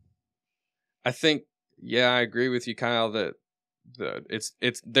 I think, I agree with you, Kyle, that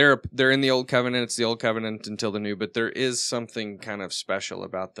they're in the old covenant. It's the old covenant until the new, but there is something kind of special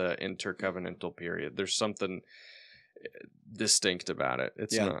about the intercovenantal period. There's something distinct about it.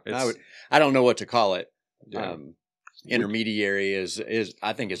 It's not. I don't know what to call it. Yeah. Intermediary is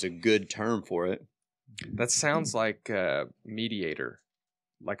I think is a good term for it. That sounds like a mediator,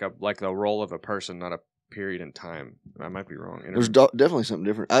 like the role of a person, not a period in time. I might be wrong. There's definitely something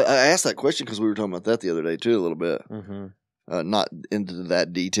different. I asked that question because we were talking about that the other day too, a little bit. Mm-hmm. Not into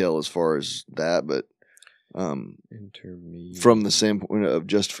that detail as far as that, but from the standpoint of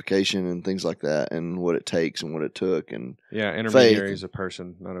justification and things like that, and what it takes and what it took, and intermediary is a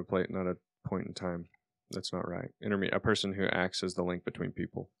person, not a point in time. That's not right. A person who acts as the link between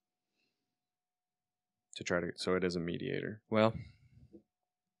people. So it is a mediator. Well,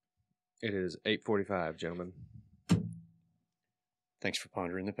 it is 8:45, gentlemen. Thanks for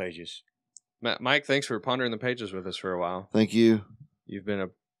pondering the pages. Mike, thanks for pondering the pages with us for a while. Thank you. You've been a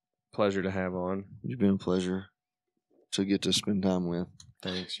pleasure to have on. You've been a pleasure to get to spend time with.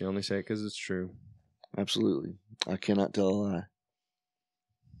 Thanks. You only say it because it's true. Absolutely. I cannot tell a lie.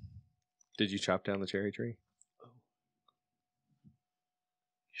 Did you chop down the cherry tree?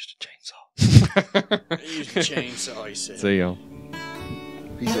 Used a chainsaw. I used a chainsaw, he said. See y'all.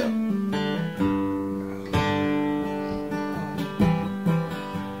 Peace out.